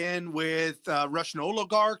tied in with Russian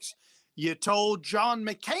oligarchs. You told John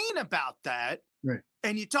McCain about that. Right.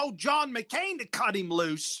 And you told John McCain to cut him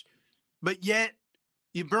loose, but yet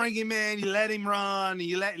you bring him in, you let him run,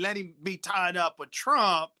 you let him be tied up with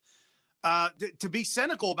Trump. To be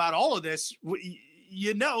cynical about all of this,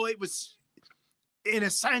 it was, in a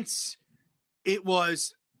sense, it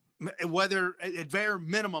was, whether at bare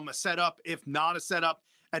minimum a setup, if not a setup,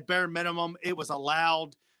 at bare minimum, it was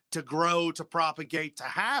allowed to grow, to propagate, to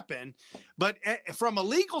happen. But from a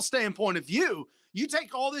legal standpoint of view, you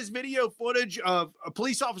take all this video footage of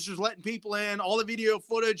police officers letting people in, all the video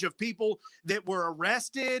footage of people that were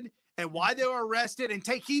arrested and why they were arrested, and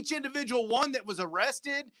take each individual one that was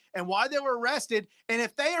arrested and why they were arrested. And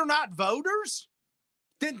if they are not voters,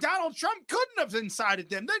 then Donald Trump couldn't have incited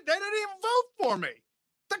them. They didn't even vote for me.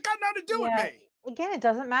 That got nothing to do with me. Again, it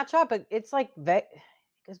doesn't match up. It's like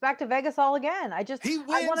goes back to Vegas all again. He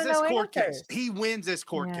wins this court case. He wins this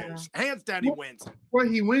court case. Hands down, he wins it. Well,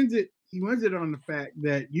 he wins it. He wins it on the fact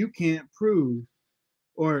that you can't prove,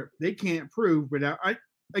 or they can't prove without.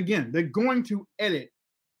 Again, they're going to edit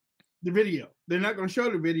the video. They're not going to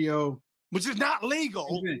show the video, which is not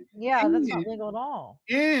legal. Yeah, that's not legal at all.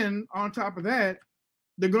 And on top of that,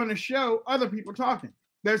 they're going to show other people talking.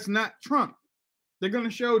 That's not Trump. They're going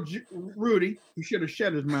to show Rudy, who should have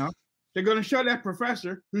shut his mouth. They're going to show that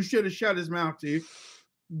professor who should have shut his mouth too.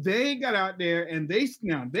 They got out there and they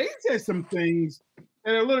said some things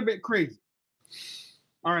that are a little bit crazy.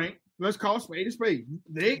 All right, let's call a spade a spade.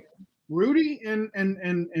 Rudy and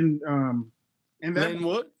Lynn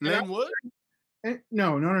Wood. No.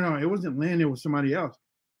 It wasn't Lynn. It was somebody else.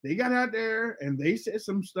 They got out there and they said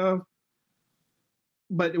some stuff,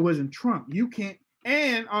 but it wasn't Trump. You can't.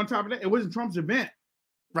 And on top of that, it wasn't Trump's event.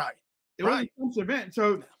 Right. It wasn't Trump's event.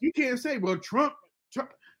 So you can't say, well, Trump.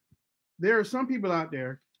 There are some people out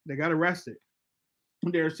there that got arrested.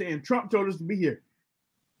 They're saying Trump told us to be here.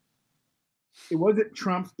 It wasn't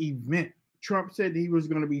Trump's event. Trump said he was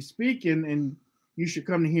going to be speaking and you should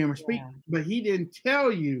come to hear him speak. But he didn't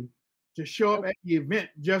tell you to show up at the event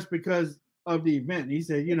just because of the event. He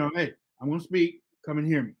said, hey, I'm going to speak. Come and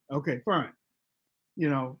hear me. Okay, fine.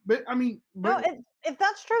 But I mean, no, if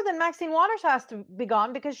that's true, then Maxine Waters has to be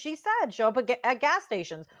gone because she said show up at gas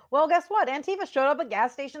stations. Well, guess what? Antifa showed up at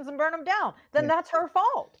gas stations and burned them down. Then that's her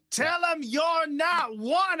fault. Tell them you're not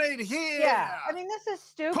wanted here. Yeah, I mean, this is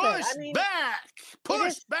stupid.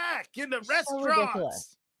 Push back in the restaurants.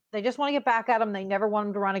 Ridiculous. They just want to get back at him. They never want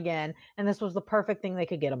him to run again, and this was the perfect thing they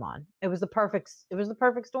could get him on. It was the perfect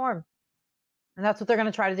storm, and that's what they're going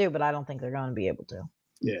to try to do. But I don't think they're going to be able to.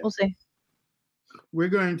 Yeah, we'll see. We're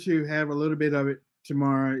going to have a little bit of it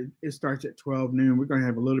tomorrow. It starts at 12 noon. We're going to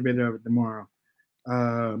have a little bit of it tomorrow.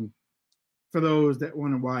 For those that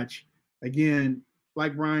want to watch, again,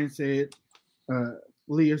 like Brian said,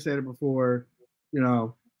 Leah said it before,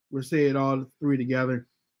 we'll say it all three together.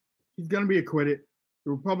 He's going to be acquitted.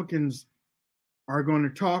 The Republicans are going to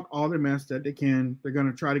talk all the mess that they can. They're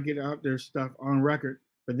going to try to get out their stuff on record,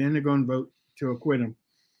 but then they're going to vote to acquit him.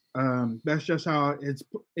 That's just how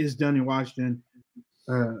it's done in Washington.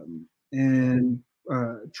 And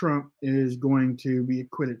Trump is going to be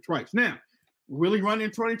acquitted twice. Now, will he run in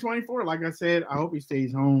 2024? Like I said, I hope he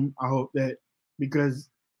stays home. I hope that because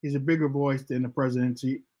he's a bigger voice than the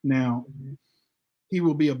presidency now, he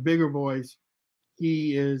will be a bigger voice.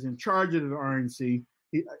 He is in charge of the RNC.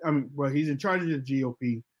 He's in charge of the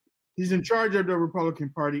GOP. He's in charge of the Republican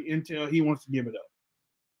Party until he wants to give it up.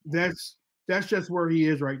 That's just where he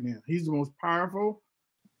is right now. He's the most powerful.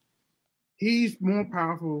 He's more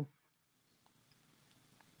powerful.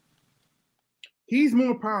 He's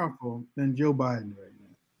more powerful than Joe Biden right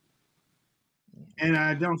now. And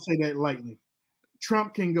I don't say that lightly.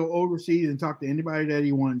 Trump can go overseas and talk to anybody that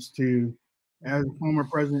he wants to as a former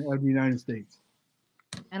president of the United States.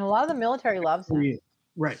 And a lot of the military loves him. Yeah,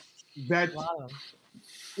 right. That's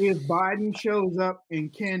if Biden shows up in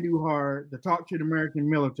Kandahar to talk to the American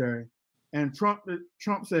military, and Trump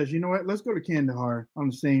says, you know what, let's go to Kandahar on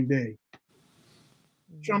the same day.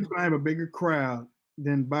 Trump's gonna have a bigger crowd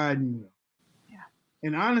than Biden will. Yeah.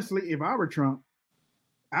 And honestly, if I were Trump,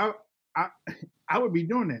 I would be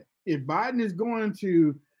doing that. If Biden is going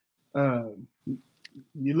to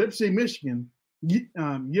Ypsilanti,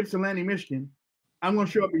 Michigan, I'm going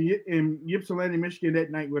to show up in Ypsilanti, Michigan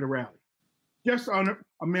that night with a rally, just on an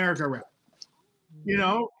America rally.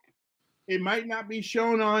 It might not be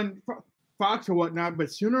shown on Fox or whatnot,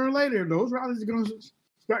 but sooner or later, those rallies are going to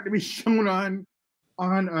start to be shown on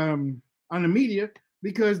the media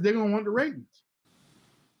because they're going to want the ratings.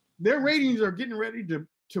 Their ratings are getting ready to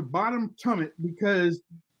bottom plummet because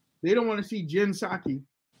they don't want to see Jen Psaki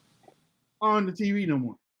on the TV no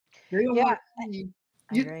more. They don't want to see.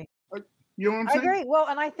 I agree. You know what I'm saying? I agree. Well,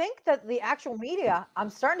 and I think that the actual media, I'm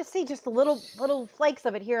starting to see just the little flakes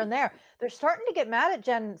of it here and there. They're starting to get mad at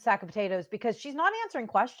Jen Sack of Potatoes because she's not answering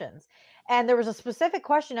questions. And there was a specific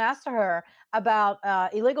question asked to her about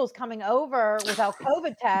illegals coming over without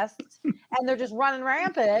COVID tests, and they're just running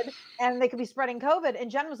rampant, and they could be spreading COVID. And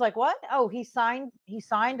Jen was like, "What? Oh, he signed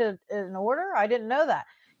an order? I didn't know that."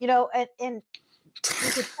 And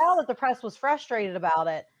you could tell that the press was frustrated about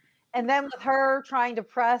it. And then with her trying to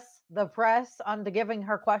press the press onto giving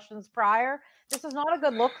her questions prior, this is not a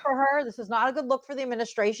good look for her. This is not a good look for the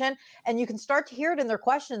administration. And you can start to hear it in their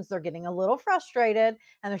questions. They're getting a little frustrated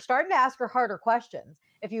and they're starting to ask her harder questions.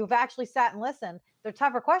 If you've actually sat and listened, they're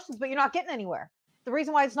tougher questions, but you're not getting anywhere. The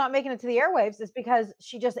reason why it's not making it to the airwaves is because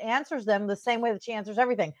she just answers them the same way that she answers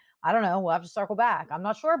everything. I don't know. We'll have to circle back. I'm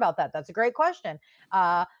not sure about that. That's a great question.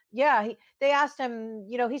 They asked him,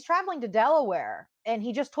 he's traveling to Delaware and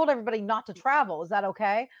he just told everybody not to travel. Is that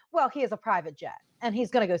okay? Well, he has a private jet and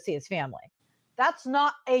he's going to go see his family. That's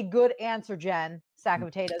not a good answer, Jen Sack of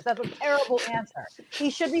Potatoes. That's a terrible answer.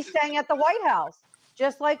 He should be staying at the White House,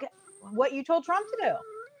 just like what you told Trump to do.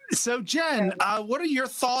 So, Jen, what are your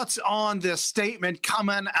thoughts on this statement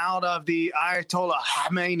coming out of the Ayatollah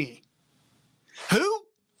Khamenei? Who?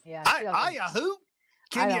 Yeah. Who?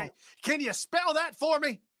 Can you spell that for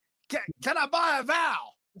me? Can I buy a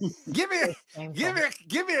vowel? Give me an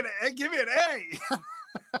A.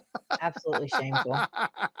 Absolutely shameful.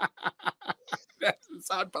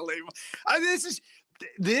 That's unbelievable.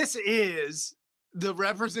 This is the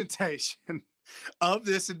representation of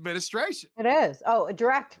this administration. It is. Oh, a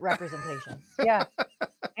direct representation. Yeah.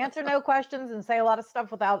 Answer no questions and say a lot of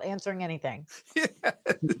stuff without answering anything.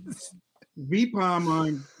 Yes.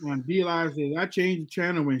 VPOM on D-Live says, I changed the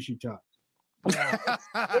channel when she talked. Yeah,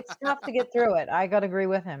 it's tough to get through it. I got to agree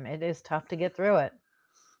with him. It is tough to get through it.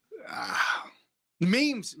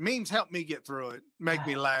 Memes help me get through it. Make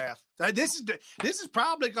me laugh. This is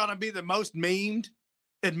probably going to be the most memed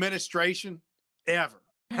administration ever.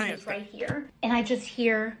 It's right here. And I just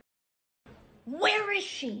hear, where is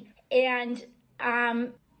she? And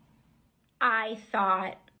I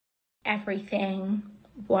thought everything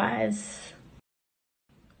was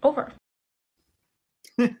over.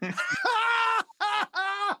 Dude,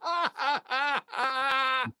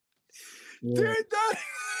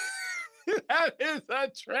 that is a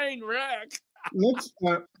train wreck. Let's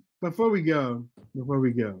before we go,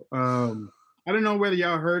 I don't know whether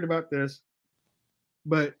y'all heard about this,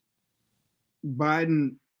 but Mitt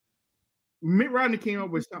Romney came up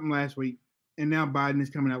with something last week, and now Biden is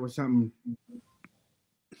coming out with something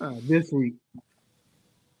this week.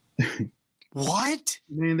 What?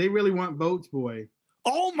 Man, they really want votes, boy.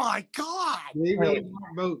 Oh my God. They really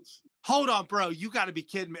want votes. Hold on, bro. You got to be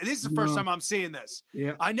kidding me. This is the first time I'm seeing this.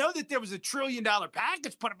 Yeah. I know that there was $1 trillion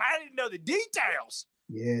package put up. I didn't know the details.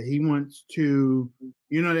 Yeah, he wants to,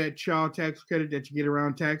 that child tax credit that you get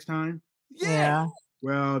around tax time? Yeah.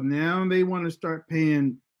 Well, now they want to start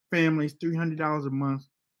paying families $300 a month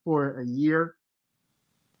for a year.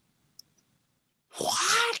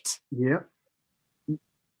 What? Yep.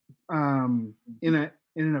 In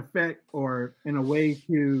an effect or in a way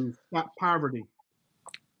to stop poverty.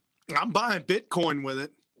 I'm buying Bitcoin with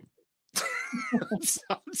it. I'm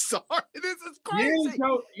sorry. This is crazy.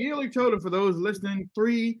 Yearly total for those listening,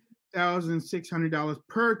 $3,600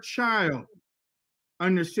 per child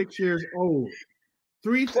under 6 years old.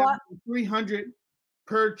 $3,300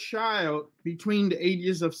 per child between the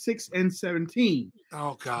ages of 6 and 17.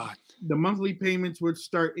 Oh, God. The monthly payments would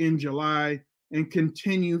start in July and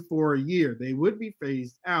continue for a year. They would be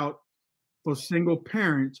phased out for single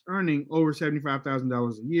parents earning over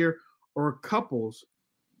 $75,000 a year or couples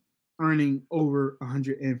earning over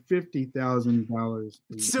 $150,000 a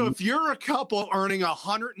year. So if you're a couple earning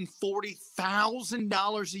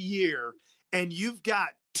 $140,000 a year and you've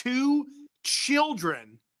got 2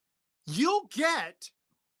 children, you'll get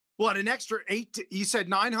an extra you said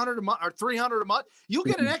 $900 a month or $300 a month. You'll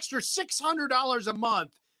get an extra $600 a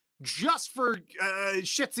month just for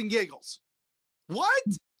shits and giggles. What?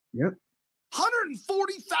 Yep.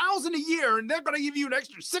 $140,000 a year, and they're going to give you an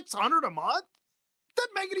extra $600 a month?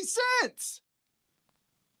 Doesn't make any sense.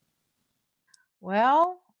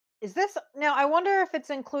 Well, is this now? I wonder if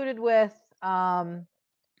it's included with. Do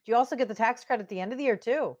you also get the tax credit at the end of the year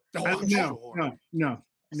too? No.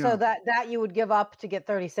 So that you would give up to get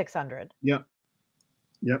 $3,600. Yep.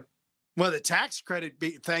 Well, the tax credit,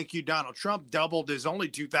 thank you, Donald Trump, doubled is only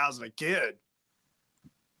 $2,000 a kid.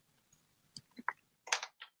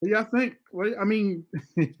 Yeah, I think. Well, I mean,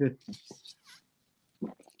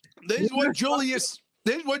 This is what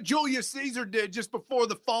Julius Caesar did just before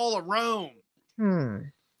the fall of Rome.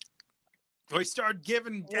 We started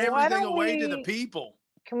giving everything away to the people.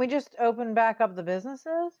 Can we just open back up the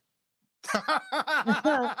businesses?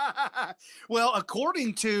 Well,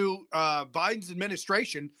 according to Biden's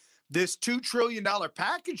administration, this $2 trillion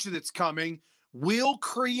package that's coming will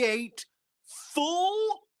create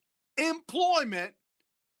full employment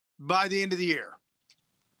by the end of the year.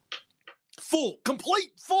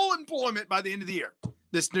 Complete full employment by the end of the year.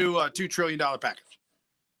 This new $2 trillion package.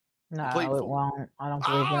 No, it won't. I don't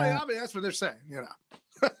believe that. I mean, that's what they're saying,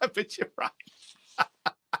 But you're right.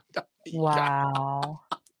 Wow.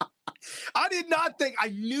 I did not think. I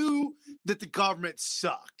knew that the government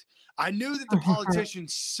sucked. I knew that the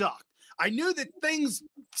politicians sucked. I knew that things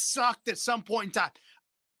sucked at some point in time.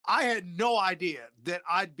 I had no idea that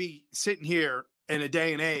I'd be sitting here in a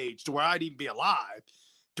day and age to where I'd even be alive,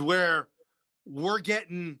 to where we're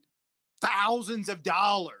getting thousands of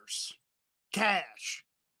dollars cash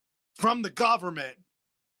from the government.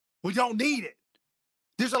 We don't need it.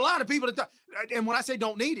 There's a lot of people that, and when I say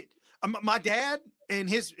don't need it, my dad and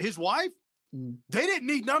his wife, they didn't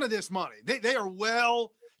need none of this money. They are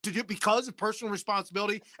well to do because of personal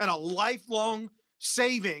responsibility and a lifelong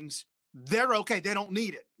savings. They're okay. They don't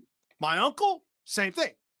need it. My uncle, same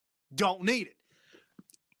thing. Don't need it.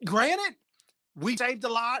 Granted, we saved a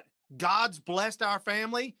lot. God's blessed our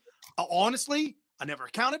family. Honestly, I never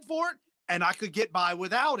accounted for it, and I could get by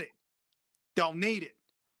without it. Don't need it.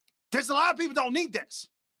 There's a lot of people don't need this.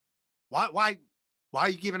 Why are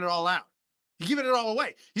you giving it all out? You're giving it all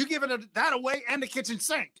away. You're giving that away and the kitchen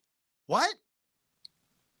sink. What?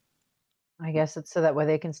 I guess it's so that way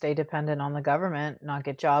they can stay dependent on the government, not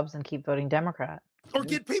get jobs, and keep voting Democrat. Or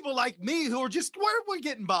get people like me who are just, where we're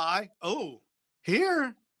getting by. Oh,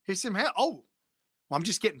 here's some help. Oh, well, I'm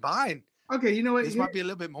just getting by. And okay, you know what? This might be a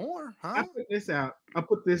little bit more, huh? I put this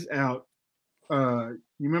out. You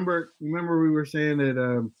remember we were saying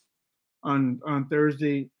that on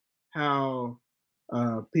Thursday how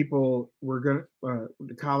people were gonna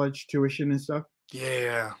the college tuition and stuff.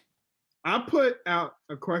 Yeah. I put out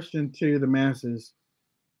a question to the masses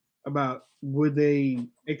about would they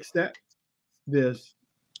accept this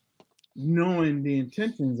knowing the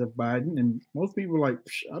intentions of Biden, and most people are like,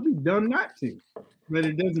 I'll be dumb not to. But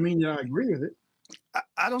it doesn't mean that I agree with it.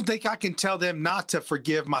 I don't think I can tell them not to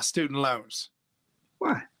forgive my student loans.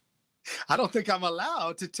 Why? I don't think I'm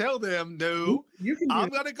allowed to tell them, no, I'm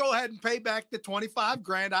going to go ahead and pay back the 25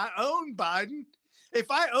 grand I own, Biden. If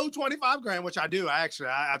I owe 25 grand, which I do, actually,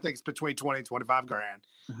 I think it's between 20 and 25 grand,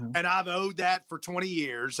 and I've owed that for 20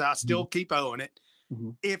 years, I still keep owing it.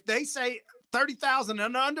 If they say 30,000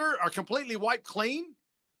 and under are completely wiped clean,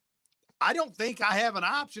 I don't think I have an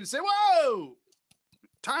option to say, whoa,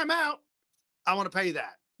 time out. I want to pay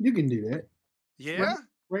that. You can do that. Yeah.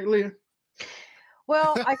 Right, Leah?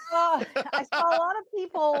 Well, I saw a lot of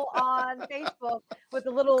people on Facebook with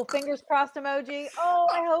the little fingers crossed emoji. Oh,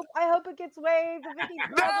 I hope it gets waived. If it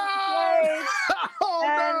gets waived.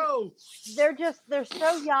 Oh, no. They're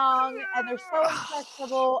so young and they're so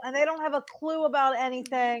impressionable and they don't have a clue about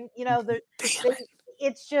anything. You know,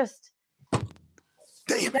 it's just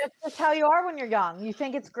that's just how you are when you're young. You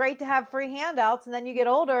think it's great to have free handouts, and then you get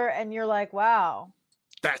older and you're like, wow.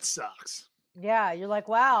 That sucks. Yeah, you're like,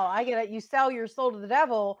 wow, I get it. You sell your soul to the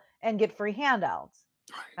devil and get free handouts.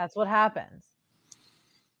 That's what happens.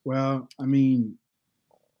 Well, I mean,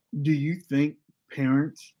 do you think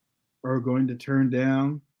parents are going to turn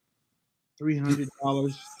down $300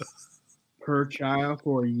 per child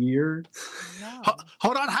for a year? No.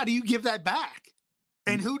 Hold on. How do you give that back?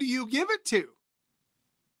 And who do you give it to?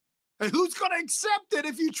 And who's going to accept it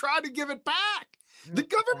if you try to give it back? The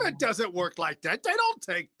government doesn't work like that. They don't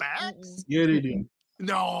take backs. Yeah, they do.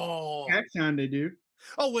 No. Tax time they do.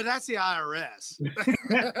 Oh, well, that's the IRS.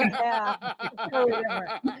 Yeah, totally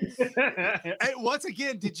different. Hey, once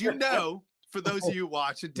again, did you know, for those of you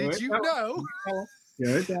watching, did you know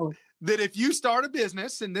that if you start a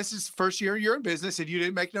business, and this is the first year you're in business, and you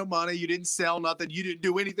didn't make no money, you didn't sell nothing, you didn't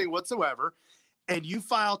do anything whatsoever, and you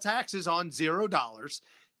file taxes on $0,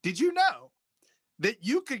 did you know that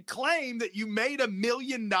you could claim that you made $1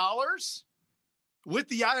 million with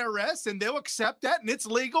the IRS and they'll accept that and it's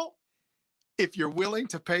legal if you're willing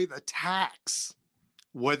to pay the tax,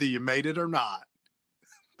 whether you made it or not?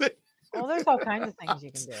 Well, there's all kinds of things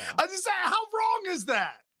you can do. I just say, how wrong is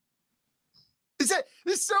that?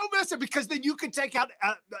 It's so messy because then you could take out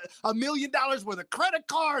 $1 million worth of credit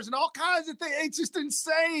cards and all kinds of things. It's just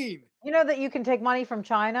insane. You know that you can take money from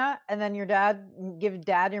China and then give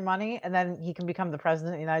dad your money and then he can become the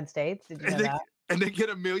president of the United States. Did you know that? And they get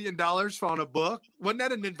 $1 million on a book. Wasn't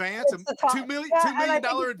that an advance? $2 million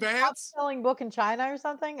advance? Selling book in China or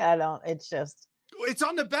something? It's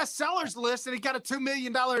on the bestsellers list and he got a $2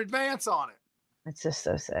 million advance on it. It's just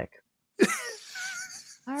so sick.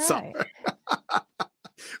 All right.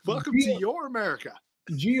 Welcome to your America.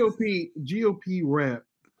 GOP rep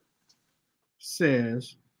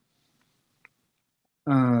says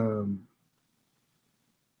he's going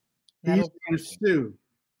to sue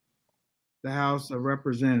the House of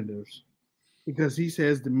Representatives because he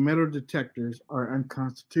says the metal detectors are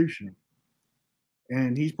unconstitutional.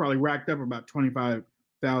 And he's probably racked up about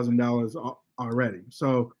 $25,000 already.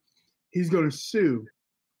 So he's going to sue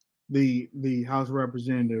the House of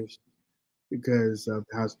Representatives because of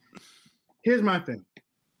the House. Here's my thing.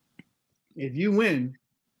 If you win,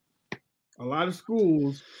 a lot of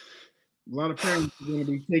schools, a lot of parents are going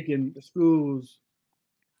to be taking the schools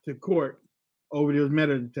to court over those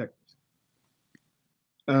metal detectors.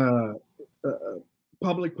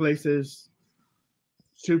 Public places,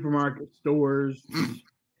 supermarket stores,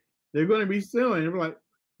 they're going to be suing. They're like,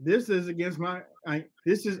 this is against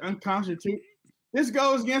this is unconstitutional. This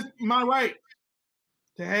goes against my right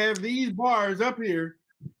to have these bars up here.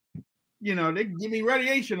 You know, they give me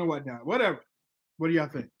radiation or whatnot, whatever. What do y'all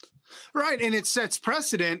think? Right. And it sets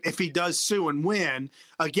precedent if he does sue and win.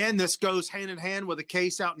 Again, this goes hand in hand with a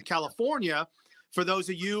case out in California. For those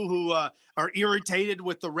of you who are irritated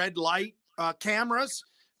with the red light cameras,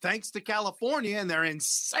 thanks to California and their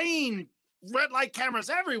insane red light cameras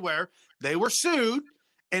everywhere, they were sued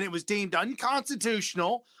and it was deemed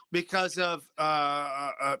unconstitutional because of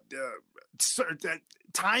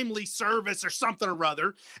timely service or something or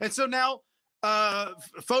other. And so now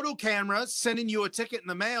photo cameras sending you a ticket in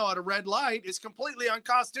the mail at a red light is completely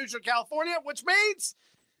unconstitutional in California, which means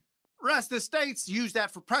the rest of the states use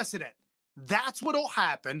that for precedent. That's what'll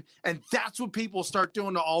happen. And that's what people start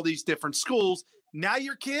doing to all these different schools. Now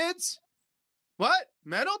your kids, what?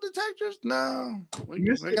 Metal detectors? No.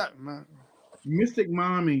 Mystic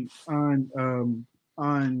Mommy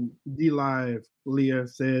on DLive, Leah,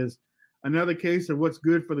 says, another case of what's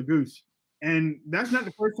good for the goose. And that's not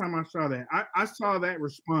the first time I saw that. I saw that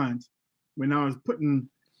response when I was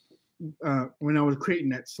creating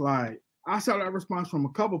that slide. I saw that response from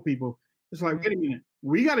a couple people. It's like, wait a minute,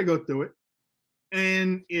 we got to go through it.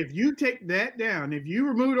 And if you take that down, if you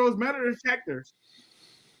remove those metal detectors,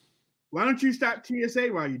 why don't you stop TSA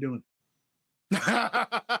while you're doing it?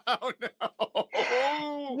 Oh, no.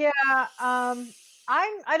 Yeah,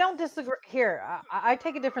 I don't disagree here. I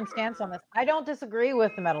take a different stance on this. I don't disagree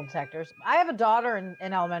with the metal detectors. I have a daughter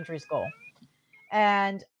in elementary school,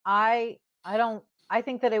 and I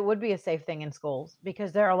think that it would be a safe thing in schools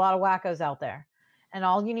because there are a lot of wackos out there. And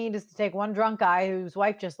all you need is to take one drunk guy whose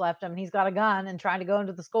wife just left him and he's got a gun and trying to go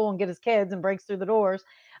into the school and get his kids and breaks through the doors.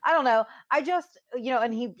 I don't know. I just,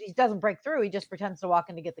 and he doesn't break through. He just pretends to walk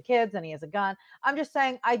in to get the kids and he has a gun. I'm just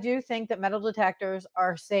saying, I do think that metal detectors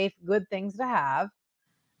are safe, good things to have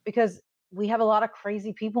because we have a lot of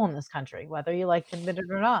crazy people in this country, whether you like to admit it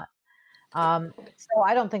or not. So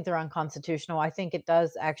I don't think they're unconstitutional. I think it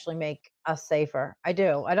does actually make us safer. I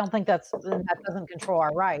do. I don't think that doesn't control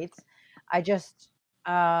our rights. I just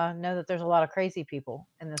know that there's a lot of crazy people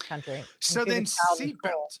in this country. So then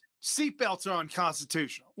seatbelts are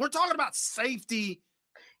unconstitutional. We're talking about safety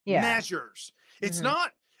measures. It's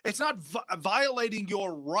not violating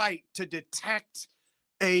your right to detect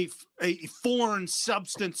a foreign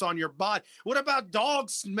substance on your body. What about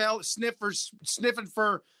dogs sniffing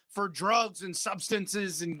for drugs and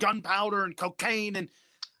substances and gunpowder and cocaine? And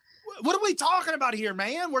what are we talking about here,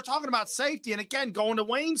 man? We're talking about safety. And again, going to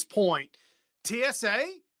Wayne's point, TSA,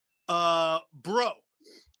 bro,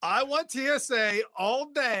 I want TSA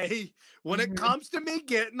all day when it comes to me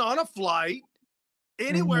getting on a flight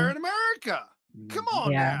anywhere in America. Come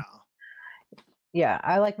on now. Yeah,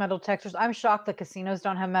 I like metal detectors. I'm shocked that casinos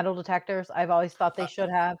don't have metal detectors. I've always thought they should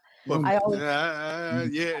have. I do.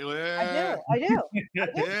 Yeah,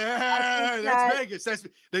 that's Vegas.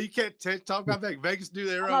 No, you can't talk about Vegas. Vegas do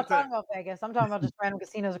their own thing. I'm not talking about Vegas. I'm talking about just random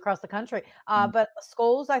casinos across the country. But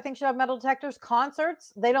schools, I think, should have metal detectors.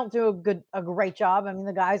 Concerts, they don't do a great job. I mean,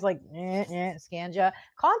 the guys like Scanja.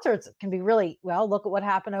 Concerts can be really well. Look at what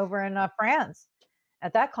happened over in France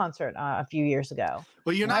at that concert a few years ago.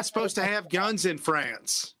 Well, you're not supposed to have guns in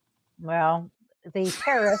France. Well, the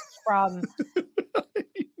terrorists from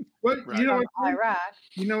Iraq.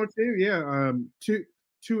 You know what too? Yeah.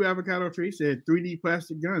 Two avocado trees said 3D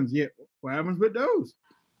plastic guns. Yeah. What happens with those?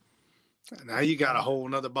 Now you got a whole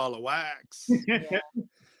nother ball of wax. I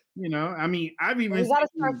mean, I've even you got to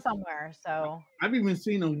start somewhere. So I've even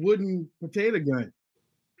seen a wooden potato gun.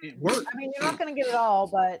 It worked. I mean, you're not going to get it all,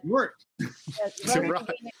 but it worked.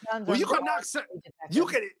 Well, you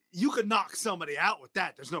could knock somebody out with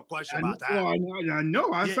that. There's no question about that. Well, I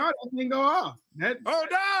know. I saw that thing go off. Oh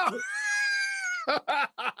no!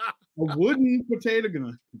 A wooden potato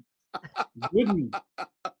gun. Wooden.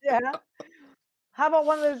 Yeah. How about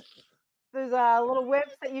one of those little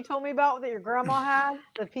whips that you told me about that your grandma had?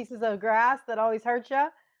 The pieces of grass that always hurt you.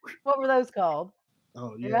 What were those called?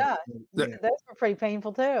 Oh yeah. Those were pretty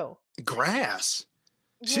painful too. Grass.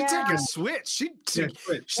 She'd take a switch. She'd go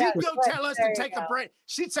tell us to take a branch.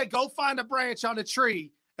 She'd say, "Go find a branch on a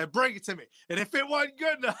tree and bring it to me." And if it wasn't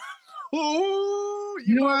good enough,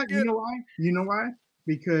 you know why?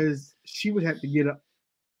 Because she would have to get up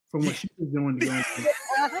from what she was doing to go,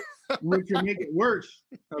 which would make it worse.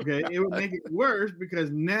 Okay, it would make it worse because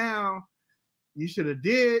now you should have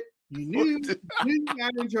did. You knew you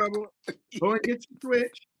got in trouble. Go and get your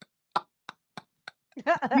switch.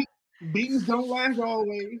 Beatings don't last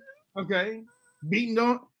always. Okay. Beating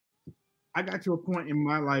don't. I got to a point in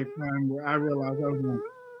my lifetime where I realized I was like,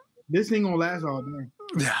 this ain't gonna last all day.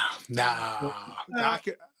 No. I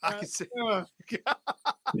can see. You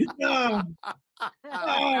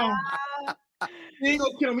ain't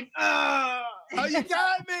gonna kill me. Oh, you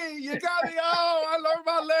got me. You got me. Oh, I learned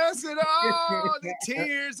my lesson. Oh, the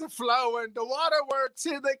tears are flowing. The waterworks,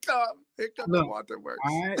 here they come. Here come the waterworks.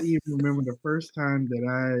 I even remember the first time that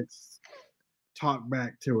I talked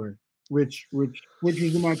back to her, which was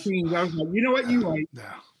in my teens. I was like, you know what? You right. No.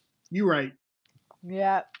 You right.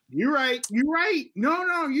 Yeah. You right. You right.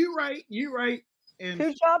 No, you right. You right. And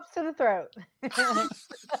 2 chops to the throat.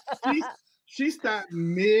 she stopped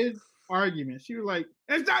mid argument. She was like,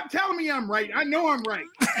 and stop telling me I'm right. I know I'm right.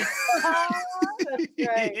 That's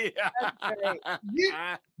great. That's great.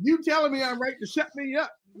 You telling me I'm right to shut me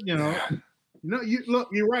up. You look,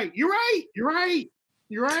 you're right. You're right. You're right.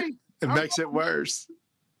 You're right. It makes it worse.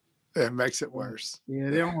 It makes it worse. Yeah,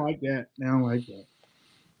 they don't like that. They don't like that.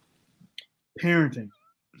 Parenting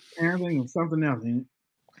is something else, ain't it?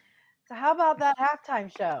 So how about that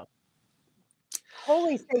halftime show?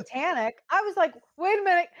 Holy satanic. I was like, wait a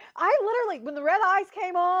minute. I literally, when the red eyes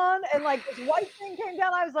came on and like this white thing came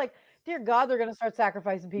down, I was like, dear God, they're going to start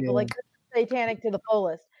sacrificing people. Yeah. Like, this is satanic to the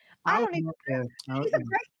fullest. I don't even. He's a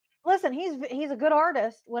great. Listen, he's a good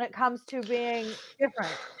artist when it comes to being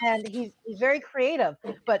different, and he's very creative.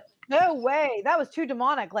 But no way, that was too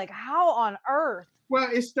demonic. Like, how on earth? Well,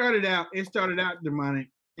 it started out demonic,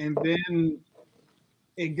 and then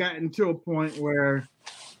it got into a point where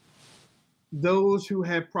those who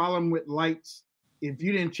had problem with lights, if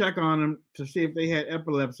you didn't check on them to see if they had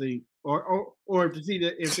epilepsy or to see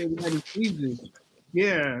that if they were having seizures,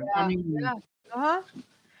 I mean,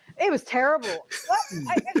 it was terrible.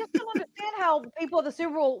 I just don't understand how people at the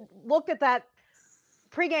Super Bowl looked at that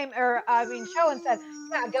pregame show and said,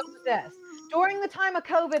 "Yeah, go with this." During the time of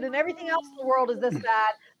COVID and everything else in the world is this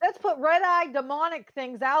bad, let's put red-eyed demonic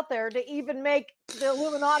things out there to even make the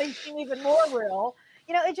Illuminati seem even more real.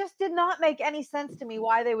 You know, it just did not make any sense to me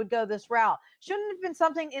why they would go this route. Shouldn't it have been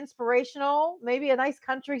something inspirational, maybe a nice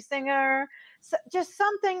country singer, just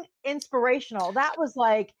something inspirational. That was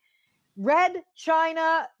like Red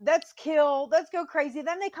China, let's kill, let's go crazy.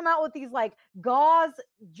 Then they come out with these like gauze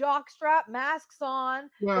jockstrap masks on.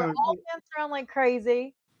 They're all dancing around like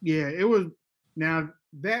crazy. Yeah, it was. Now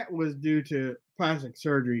that was due to plastic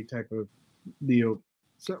surgery type of deal.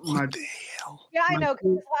 What the hell? Yeah, I know,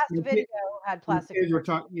 because this last video had plastic surgery.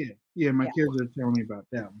 My kids were telling me about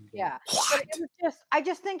that one. Yeah, but it was I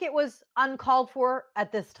just think it was uncalled for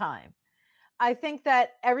at this time. I think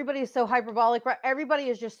that everybody is so hyperbolic. Everybody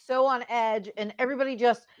is just so on edge, and everybody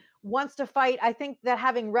just wants to fight. I think that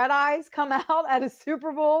having red eyes come out at a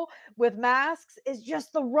Super Bowl with masks is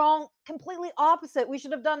just the wrong, completely opposite. We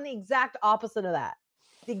should have done the exact opposite of that.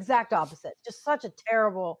 The exact opposite. Just such a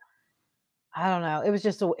terrible, I don't know. It was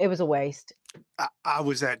just it was a waste. I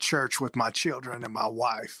was at church with my children and my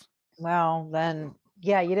wife. Well, then,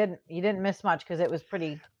 yeah, you didn't miss much because it was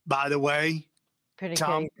pretty. By the way, pretty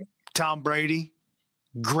Tom Brady,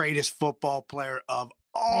 greatest football player of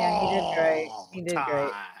all. Yeah, he did great. He did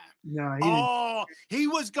great. No, he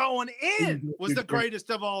was going in. Was the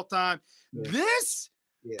greatest of all time. Yeah. This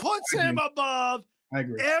puts him above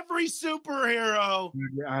every superhero.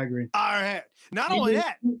 I agree. Our head. Not only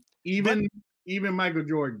that, even Michael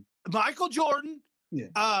Jordan. Michael Jordan.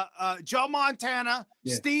 Yeah. Joe Montana.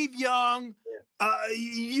 Yeah. Steve Young. Yeah.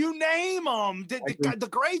 You name them. The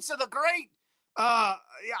greats of the great. I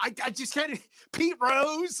just can't. Pete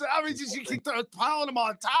Rose. I mean, just you keep piling them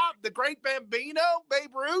on top. The great Bambino,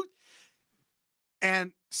 Babe Ruth,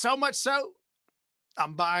 and so much so,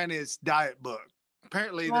 I'm buying his diet book.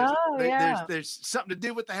 Apparently, there's something to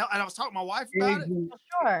do with the hell. And I was talking to my wife about it.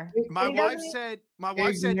 Sure. My wife said, "Oh,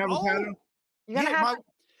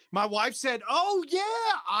 my wife said, oh yeah,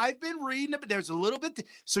 I've been reading it, but there's a little bit."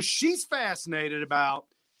 So she's fascinated about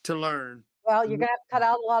to learn. Well, you're gonna have to cut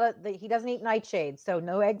out a lot of he doesn't eat nightshades, so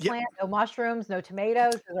no eggplant, no mushrooms, no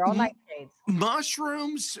tomatoes. They're all nightshades.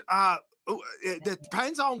 Mushrooms, it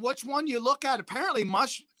depends on which one you look at. Apparently,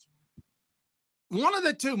 one of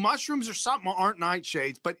the two, mushrooms or something, aren't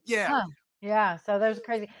nightshades. But yeah, yeah. So there's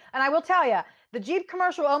crazy. And I will tell you, the Jeep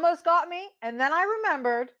commercial almost got me, and then I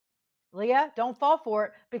remembered, Leah, don't fall for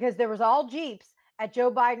it, because there was all Jeeps at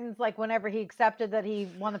Joe Biden's, like whenever he accepted that he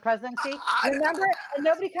won the presidency. Remember it? And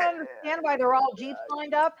nobody can understand why they're all Jeeps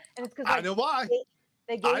lined up. And it's because I know why.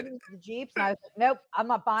 They gave him the Jeeps. And I was like, nope, I'm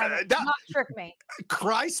not buying it. Do not trick me.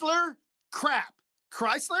 Chrysler, crap.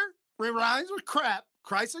 Chrysler rhymes with crap.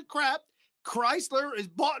 Chrysler, crap. Chrysler is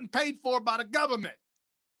bought and paid for by the government.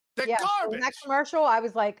 They're garbage. So in that commercial, I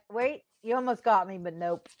was like, wait, you almost got me, but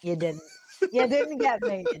nope, you didn't. You didn't get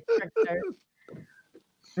me, you trickster.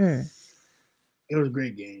 It was a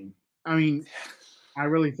great game. I mean, I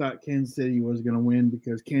really thought Kansas City was going to win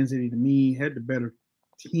because Kansas City, to me, had the better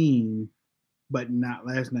team, but not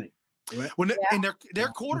last night. Right? And their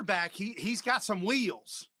quarterback, he's got some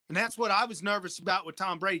wheels, and that's what I was nervous about with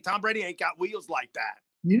Tom Brady. Tom Brady ain't got wheels like that.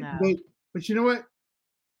 But you know what?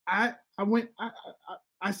 I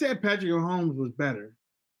said Patrick Mahomes was better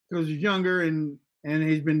because he's younger and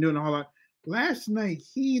he's been doing a whole lot. Last night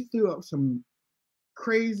he threw up some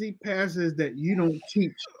crazy passes that you don't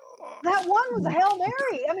teach. That one was a Hail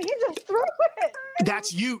Mary. I mean, he just threw it.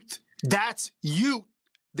 That's youth. That's youth.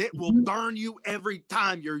 That will burn you every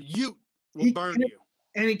time. Your youth will burn you.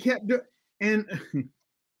 And he kept doing, and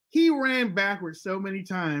he ran backwards so many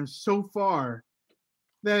times so far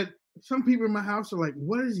that some people in my house are like,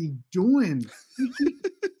 what is he doing?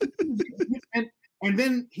 and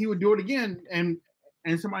then he would do it again, and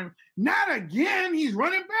somebody, not again, he's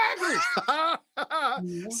running backwards.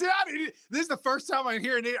 See, this is the first time I'm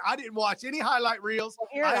hearing it. I didn't watch any highlight reels.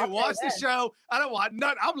 I didn't watch the show. I don't watch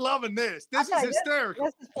nothing. I'm loving this. This is hysterical.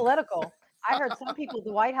 This is political. I heard some people at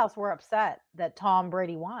the White House were upset that Tom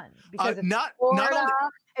Brady won because it's not Florida, only,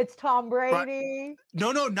 it's Tom right. Brady.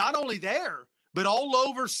 No, not only there, but all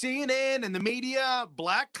over CNN and the media,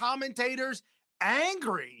 black commentators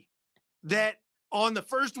angry that on the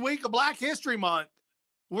first week of Black History Month,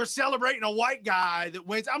 we're celebrating a white guy that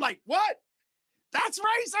wins. I'm like, what? That's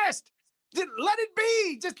racist. Just let it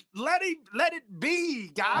be. Just let it be,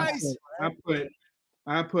 guys.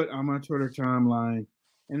 I put on my Twitter timeline,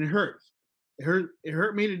 and it hurts. It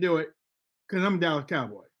hurt me to do it because I'm a Dallas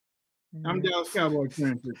Cowboy. I'm a Dallas Cowboy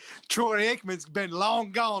fan. Troy Aikman's been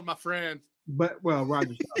long gone, my friend. But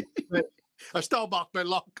Roger Staubach. But Staubach been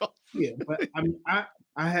long gone. Yeah, but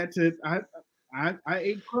I had to. I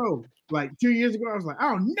ate crow. Like 2 years ago, I was like,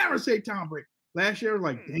 I'll never say Tom Brady. Last year, I was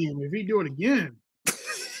like, damn, if he do it again.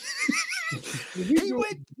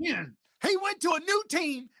 He went to a new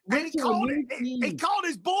team and he called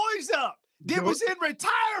his boys up. They was in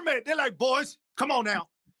retirement. They're like, boys, come on now.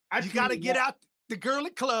 You got to get out the girly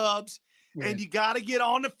clubs and you got to get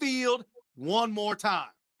on the field one more time.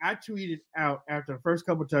 I tweeted out after the first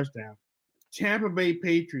couple touchdowns, Tampa Bay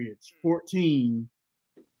Patriots 14,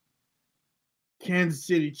 Kansas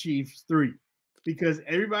City Chiefs 3, because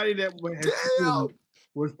everybody that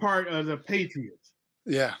was part of the Patriots.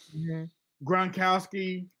 Yeah. Mm-hmm.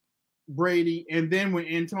 Gronkowski, Brady, and then when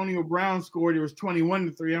Antonio Brown scored, it was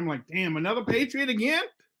 21-3. I'm like, damn, another Patriot again?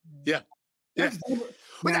 Yeah. Yeah.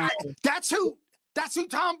 That's who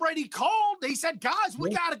Tom Brady called. He said, guys, we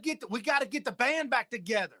gotta get the band back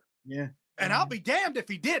together. Yeah. And I'll be damned if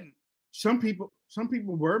he didn't. Some people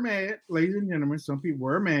were mad, ladies and gentlemen. Some people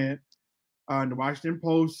were mad. The Washington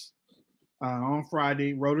Post on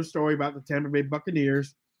Friday wrote a story about the Tampa Bay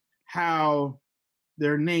Buccaneers, how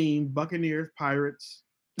they're named Buccaneers Pirates.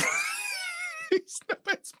 He's the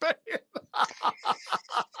best man.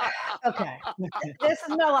 Okay. This is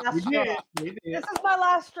my last straw. This is my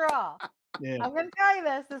last straw. Yeah. I'm going to tell you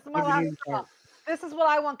this. This is my last straw. This is what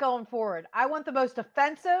I want going forward. I want the most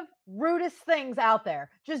offensive, rudest things out there.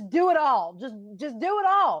 Just do it all. Just do it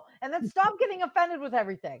all. And then stop getting offended with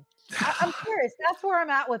everything. I'm serious. That's where I'm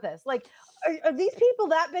at with this. Like, are these people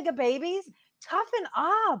that big of babies? Toughen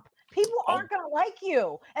up. People aren't going to like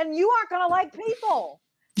you. And you aren't going to like people.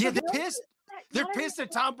 Yeah, they're pissed. They're pissed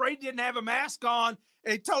that Tom Brady didn't have a mask on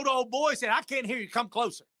and told old boy, said, I can't hear you. Come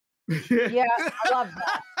closer. Yeah, I love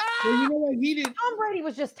that. Well, you know what? He did. Tom Brady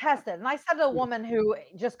was just tested. And I said to a woman who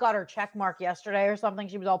just got her check mark yesterday or something,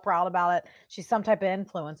 she was all proud about it. She's some type of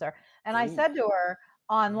influencer. And I said to her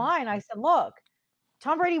online, I said, look,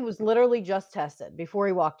 Tom Brady was literally just tested before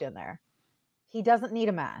he walked in there. He doesn't need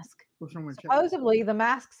a mask. Supposedly, the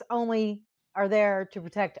masks only are there to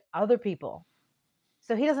protect other people.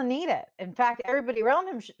 So he doesn't need it. In fact, everybody around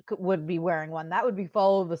him would be wearing one. That would be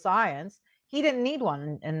follow the science. He didn't need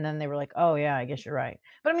one. And then they were like, oh, yeah, I guess you're right.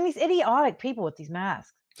 But I mean, these idiotic people with these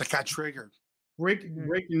masks. That got triggered.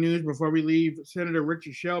 Breaking news before we leave. Senator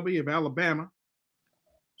Richard Shelby of Alabama.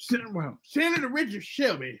 Senator Richard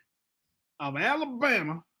Shelby of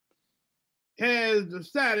Alabama has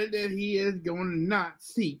decided that he is going to not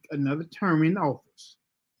seek another term in office.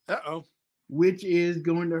 Uh-oh. Which is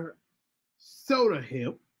going to sort of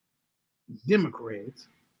help Democrats,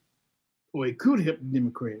 or it could help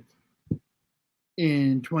Democrats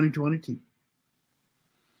in 2022.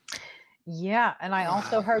 Yeah, and I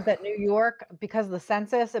also heard that New York, because of the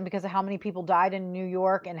census and because of how many people died in New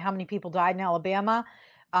York and how many people died in Alabama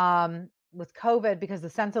with COVID, because the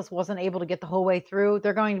census wasn't able to get the whole way through,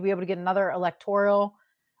 they're going to be able to get another electoral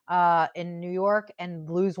in New York and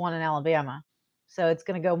lose one in Alabama. So it's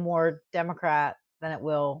going to go more Democrat than it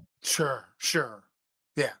will. Sure.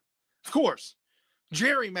 Yeah, of course.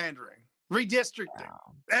 Gerrymandering, redistricting,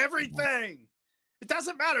 everything. It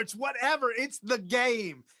doesn't matter. It's whatever. It's the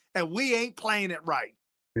game. And we ain't playing it right.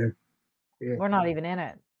 Yeah. We're not even in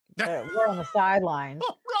it. We're on the sidelines.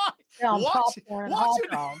 Watching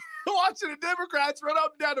the Democrats run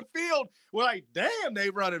up and down the field. We're like, damn,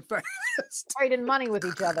 they running fast. Trading money with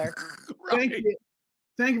each other. Right. Thank you.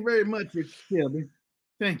 Thank you very much, Richard Shelby.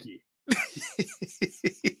 Thank you.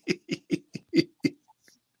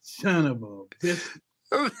 Son of a bitch.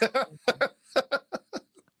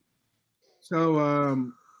 So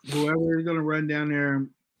whoever is going to run down there,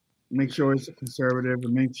 make sure it's a conservative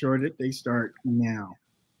and make sure that they start now.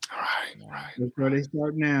 Right. Make sure they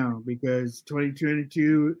start now, because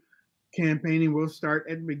 2022 campaigning will start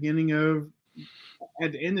at the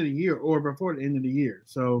end of the year or before the end of the year.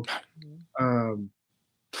 So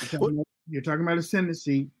you're talking about a Senate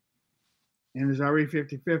seat, and it's already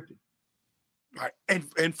 50-50. Right.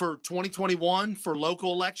 And for 2021, for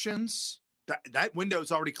local elections, that window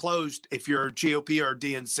is already closed if you're GOP or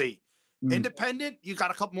DNC. Independent, you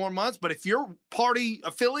got a couple more months. But if you're party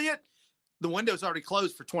affiliate, the window's already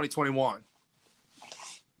closed for 2021.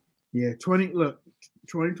 Yeah,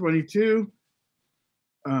 2022.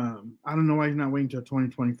 I don't know why he's not waiting until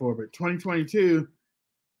 2024, but 2022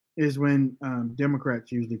 is when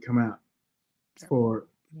Democrats usually come out for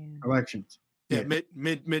elections. Yeah,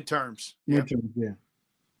 midterms. Midterms,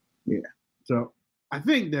 yeah. So I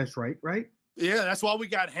think that's right? Yeah, that's why we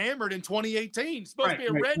got hammered in 2018. It's supposed to be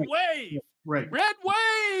a red wave. Right. Red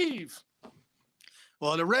wave.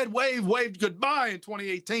 Well, the red wave waved goodbye in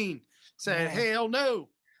 2018. Said, hell no.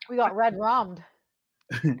 We got red rummed.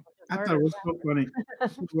 I thought it was so funny.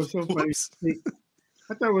 It was so funny.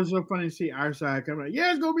 I thought it was so funny to see our side come like,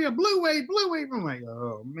 yeah, it's gonna be a blue wave. I'm like,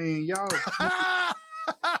 oh man, y'all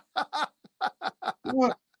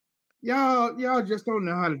just don't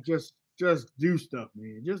know how to just do stuff,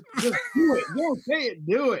 man. Just do it. Don't say it,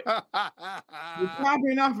 do it. You're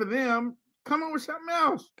copying off of them. Come on with something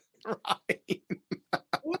else. Right.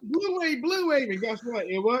 Blue wave. And guess what?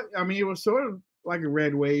 It was sort of like a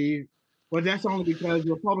red wave, but that's only because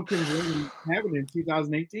Republicans didn't have it in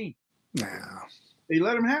 2018. No. They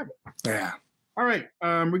let them have it. Yeah. All right.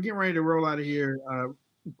 We're getting ready to roll out of here.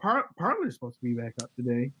 Parler is supposed to be back up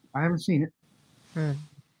today. I haven't seen it.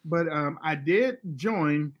 But I did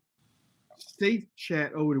join Safe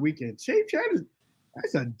Chat over the weekend. Safe Chat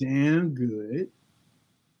that's a damn good.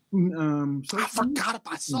 I forgot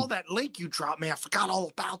I saw that link you dropped me. I forgot all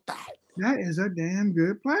about that. That is a damn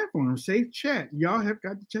good platform. Safe Chat. Y'all have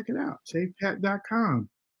got to check it out. SafeChat.com.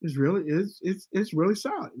 It's really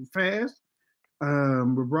solid and fast.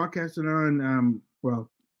 We're broadcasting on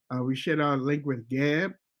we shared our link with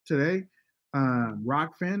Gab today.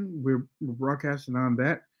 Rockfin, we're broadcasting on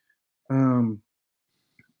that.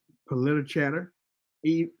 Political Chatter,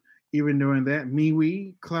 even doing that.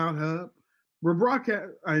 MeWe, Cloud Hub. We're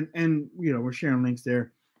broadcast and we're sharing links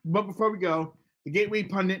there. But before we go, the Gateway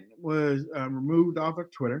Pundit was removed off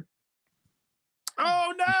of Twitter.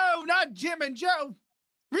 Oh no, not Jim and Joe.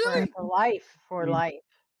 Really? For life.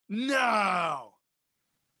 No.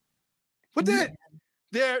 But they're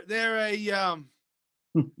a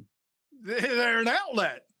they're an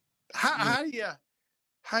outlet. How do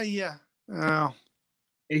you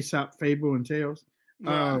Aesop Fable and Tales.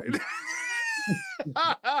 Right.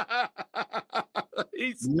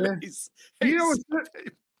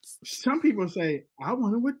 Some people say, I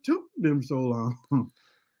wonder what took them so long.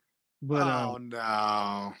 But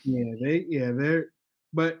no. They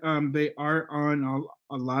are on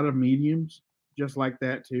a lot of mediums just like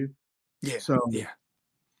that too. Yeah. So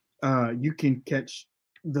you can catch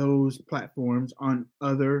those platforms on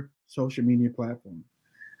other social media platforms.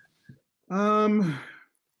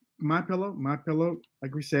 MyPillow,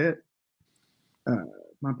 like we said,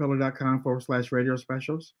 mypillow.com/radio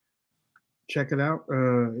specials. Check it out.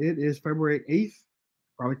 It is February 8th.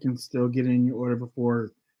 Probably can still get in your order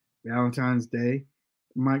before Valentine's Day.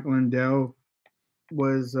 Mike Lindell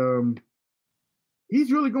was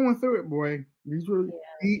he's really going through it, boy. He's really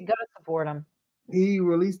you gotta support him. He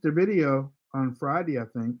released a video on Friday, I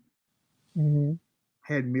think. Mm-hmm.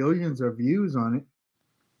 Had millions of views on it.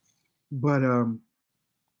 But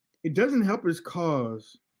it doesn't help his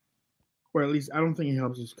cause, or at least I don't think it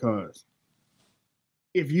helps his cause,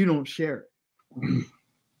 if you don't share it.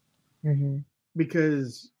 Mm-hmm.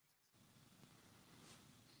 Because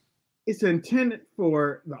it's intended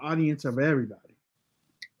for the audience of everybody,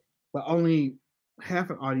 but only half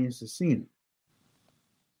an audience is seeing it.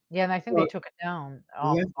 Yeah, and I think they took it down.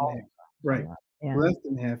 Right. Yeah. Less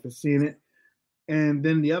than half is seeing it. And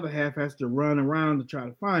then the other half has to run around to try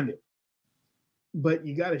to find it. But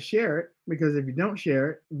you got to share it, because if you don't share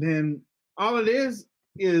it, then all it is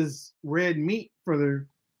red meat for the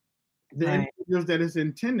individuals that it's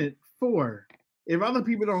intended for. If other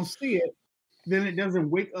people don't see it, then it doesn't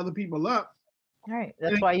wake other people up. All right.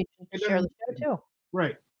 That's why you should share the show too.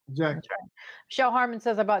 Right. Exactly. That's right. Michelle Harmon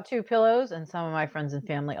says, I bought 2 pillows, and some of my friends and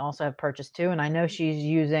family also have purchased 2. And I know she's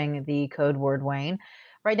using the code word Wayne.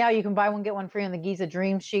 Right now, you can buy one, get one free on the Giza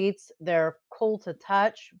Dream Sheets. They're cool to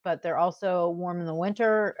touch, but they're also warm in the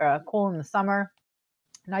winter, cool in the summer.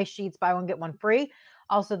 Nice sheets, buy one, get one free.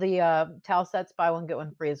 Also, the towel sets, buy one, get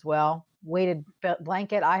one free as well. Weighted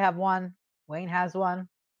blanket, I have one. Wayne has one.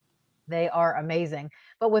 They are amazing.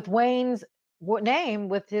 But with Wayne's name,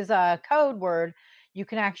 with his code word, you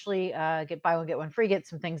can actually get buy one, get one free, get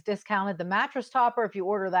some things discounted. The mattress topper, if you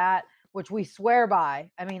order that, which we swear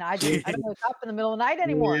by. I mean, I don't wake up in the middle of the night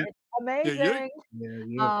anymore. Yeah. It's amazing.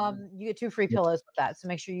 You get 2 free pillows with that. So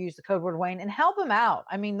make sure you use the code word Wayne and help him out.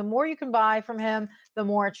 I mean, the more you can buy from him, the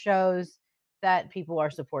more it shows that people are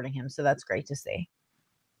supporting him. So that's great to see.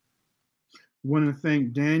 Want to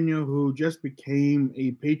thank Daniel, who just became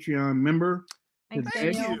a Patreon member. Thanks,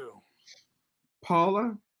 Thank Daniel. you.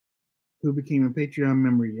 Paula, who became a Patreon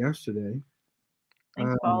member yesterday.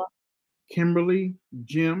 Thanks, Paula. Kimberly,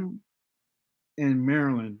 Jim, and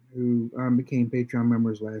Marilyn, who became Patreon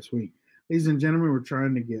members last week. Ladies and gentlemen, we're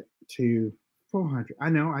trying to get to 400. I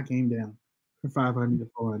know I came down from 500 to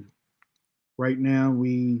 400. Right now,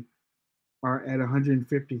 we are at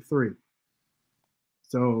 153.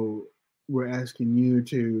 So we're asking you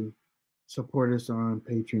to support us on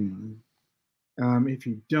Patreon. If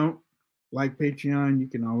you don't like Patreon, you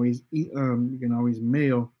can always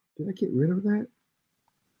mail. Did I get rid of that?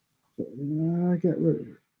 I got rid of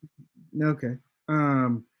it. Okay.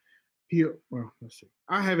 Well, let's see.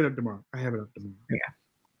 I'll have it up tomorrow.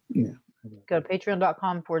 Yeah. Go to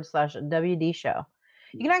patreon.com/WD show.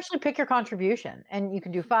 You can actually pick your contribution, and you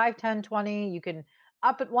can do 5, 10, 20. You can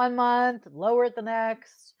up it 1 month, lower it the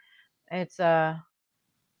next. It's very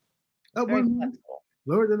flexible.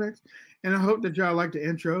 Lower the next. And I hope that y'all like the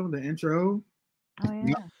intro. Oh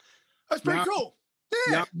yeah. That's pretty cool.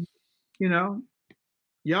 Yeah.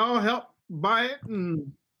 Y'all help buy it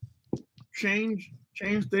and change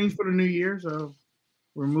things for the new year. So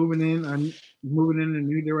we're moving in a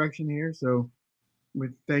new direction here. So we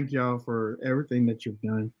thank y'all for everything that you've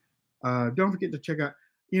done. Don't forget to check out,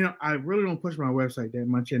 I really don't push my website that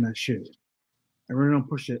much, and I should. I really don't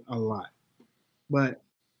push it a lot. But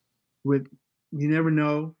you never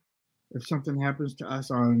know if something happens to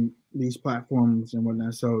us on these platforms and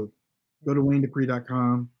whatnot. So go to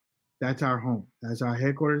WayneDupree.com. That's our home. That's our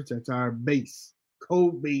headquarters. That's our base,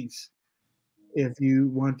 code base. If you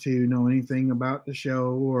want to know anything about the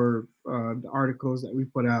show or the articles that we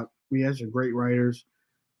put out, we have some great writers.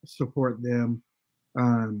 Support them.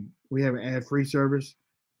 We have an ad-free service,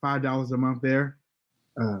 $5 a month there.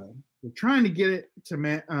 We're trying to get it to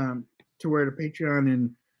where the Patreon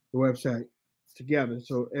and the website together,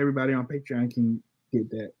 so everybody on Patreon can get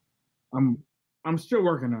that. I'm still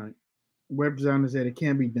working on it. Web designer said it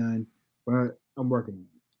can be done, but I'm working on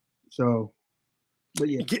it. So, but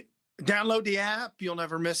yeah. Download the app. You'll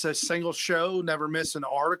never miss a single show, never miss an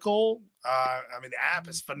article. The app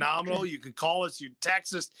is phenomenal. You can call us, you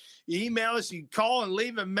text us, you email us, you can call and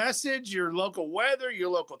leave a message, your local weather, your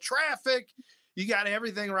local traffic. You got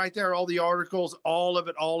everything right there, all the articles, all of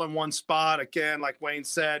it, all in one spot. Again, like Wayne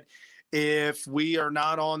said, if we are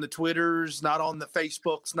not on the Twitters, not on the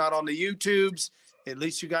Facebooks, not on the YouTubes, at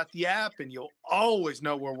least you got the app, and you'll always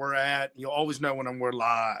know where we're at. You'll always know when we're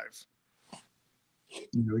live.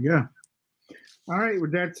 There we go. All right,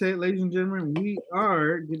 with that said, ladies and gentlemen, we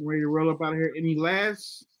are getting ready to roll up out of here. Any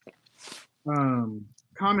last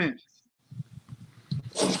comments?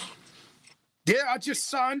 Yeah, I just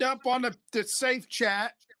signed up on the Safe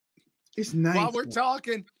Chat. It's nice. While we're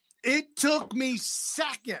talking, it took me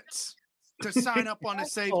seconds to sign up on the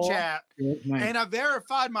Safe Chat. Yeah, nice. And I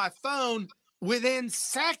verified my phone within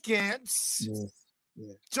seconds.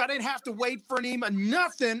 Yeah. So I didn't have to wait for an email,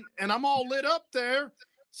 nothing, and I'm all lit up there.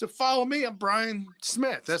 So follow me. I'm Brian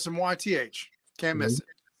Smith, SMYTH. Can't miss it.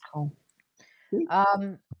 Cool.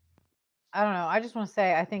 I don't know. I just want to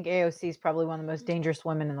say I think AOC is probably one of the most dangerous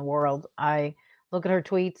women in the world. I look at her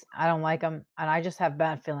tweets. I don't like them, and I just have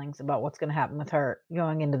bad feelings about what's going to happen with her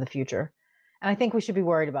going into the future. And I think we should be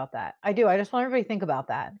worried about that. I do. I just want everybody to think about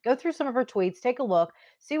that. Go through some of her tweets, take a look,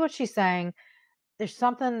 see what she's saying. There's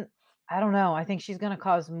something, I don't know. I think she's going to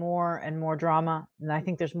cause more and more drama. And I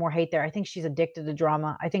think there's more hate there. I think she's addicted to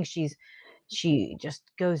drama. I think she just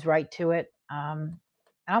goes right to it. And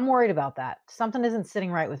I'm worried about that. Something isn't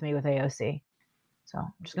sitting right with me with AOC. So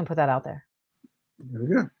I'm just going to put that out there. There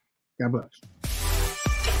we go. God bless.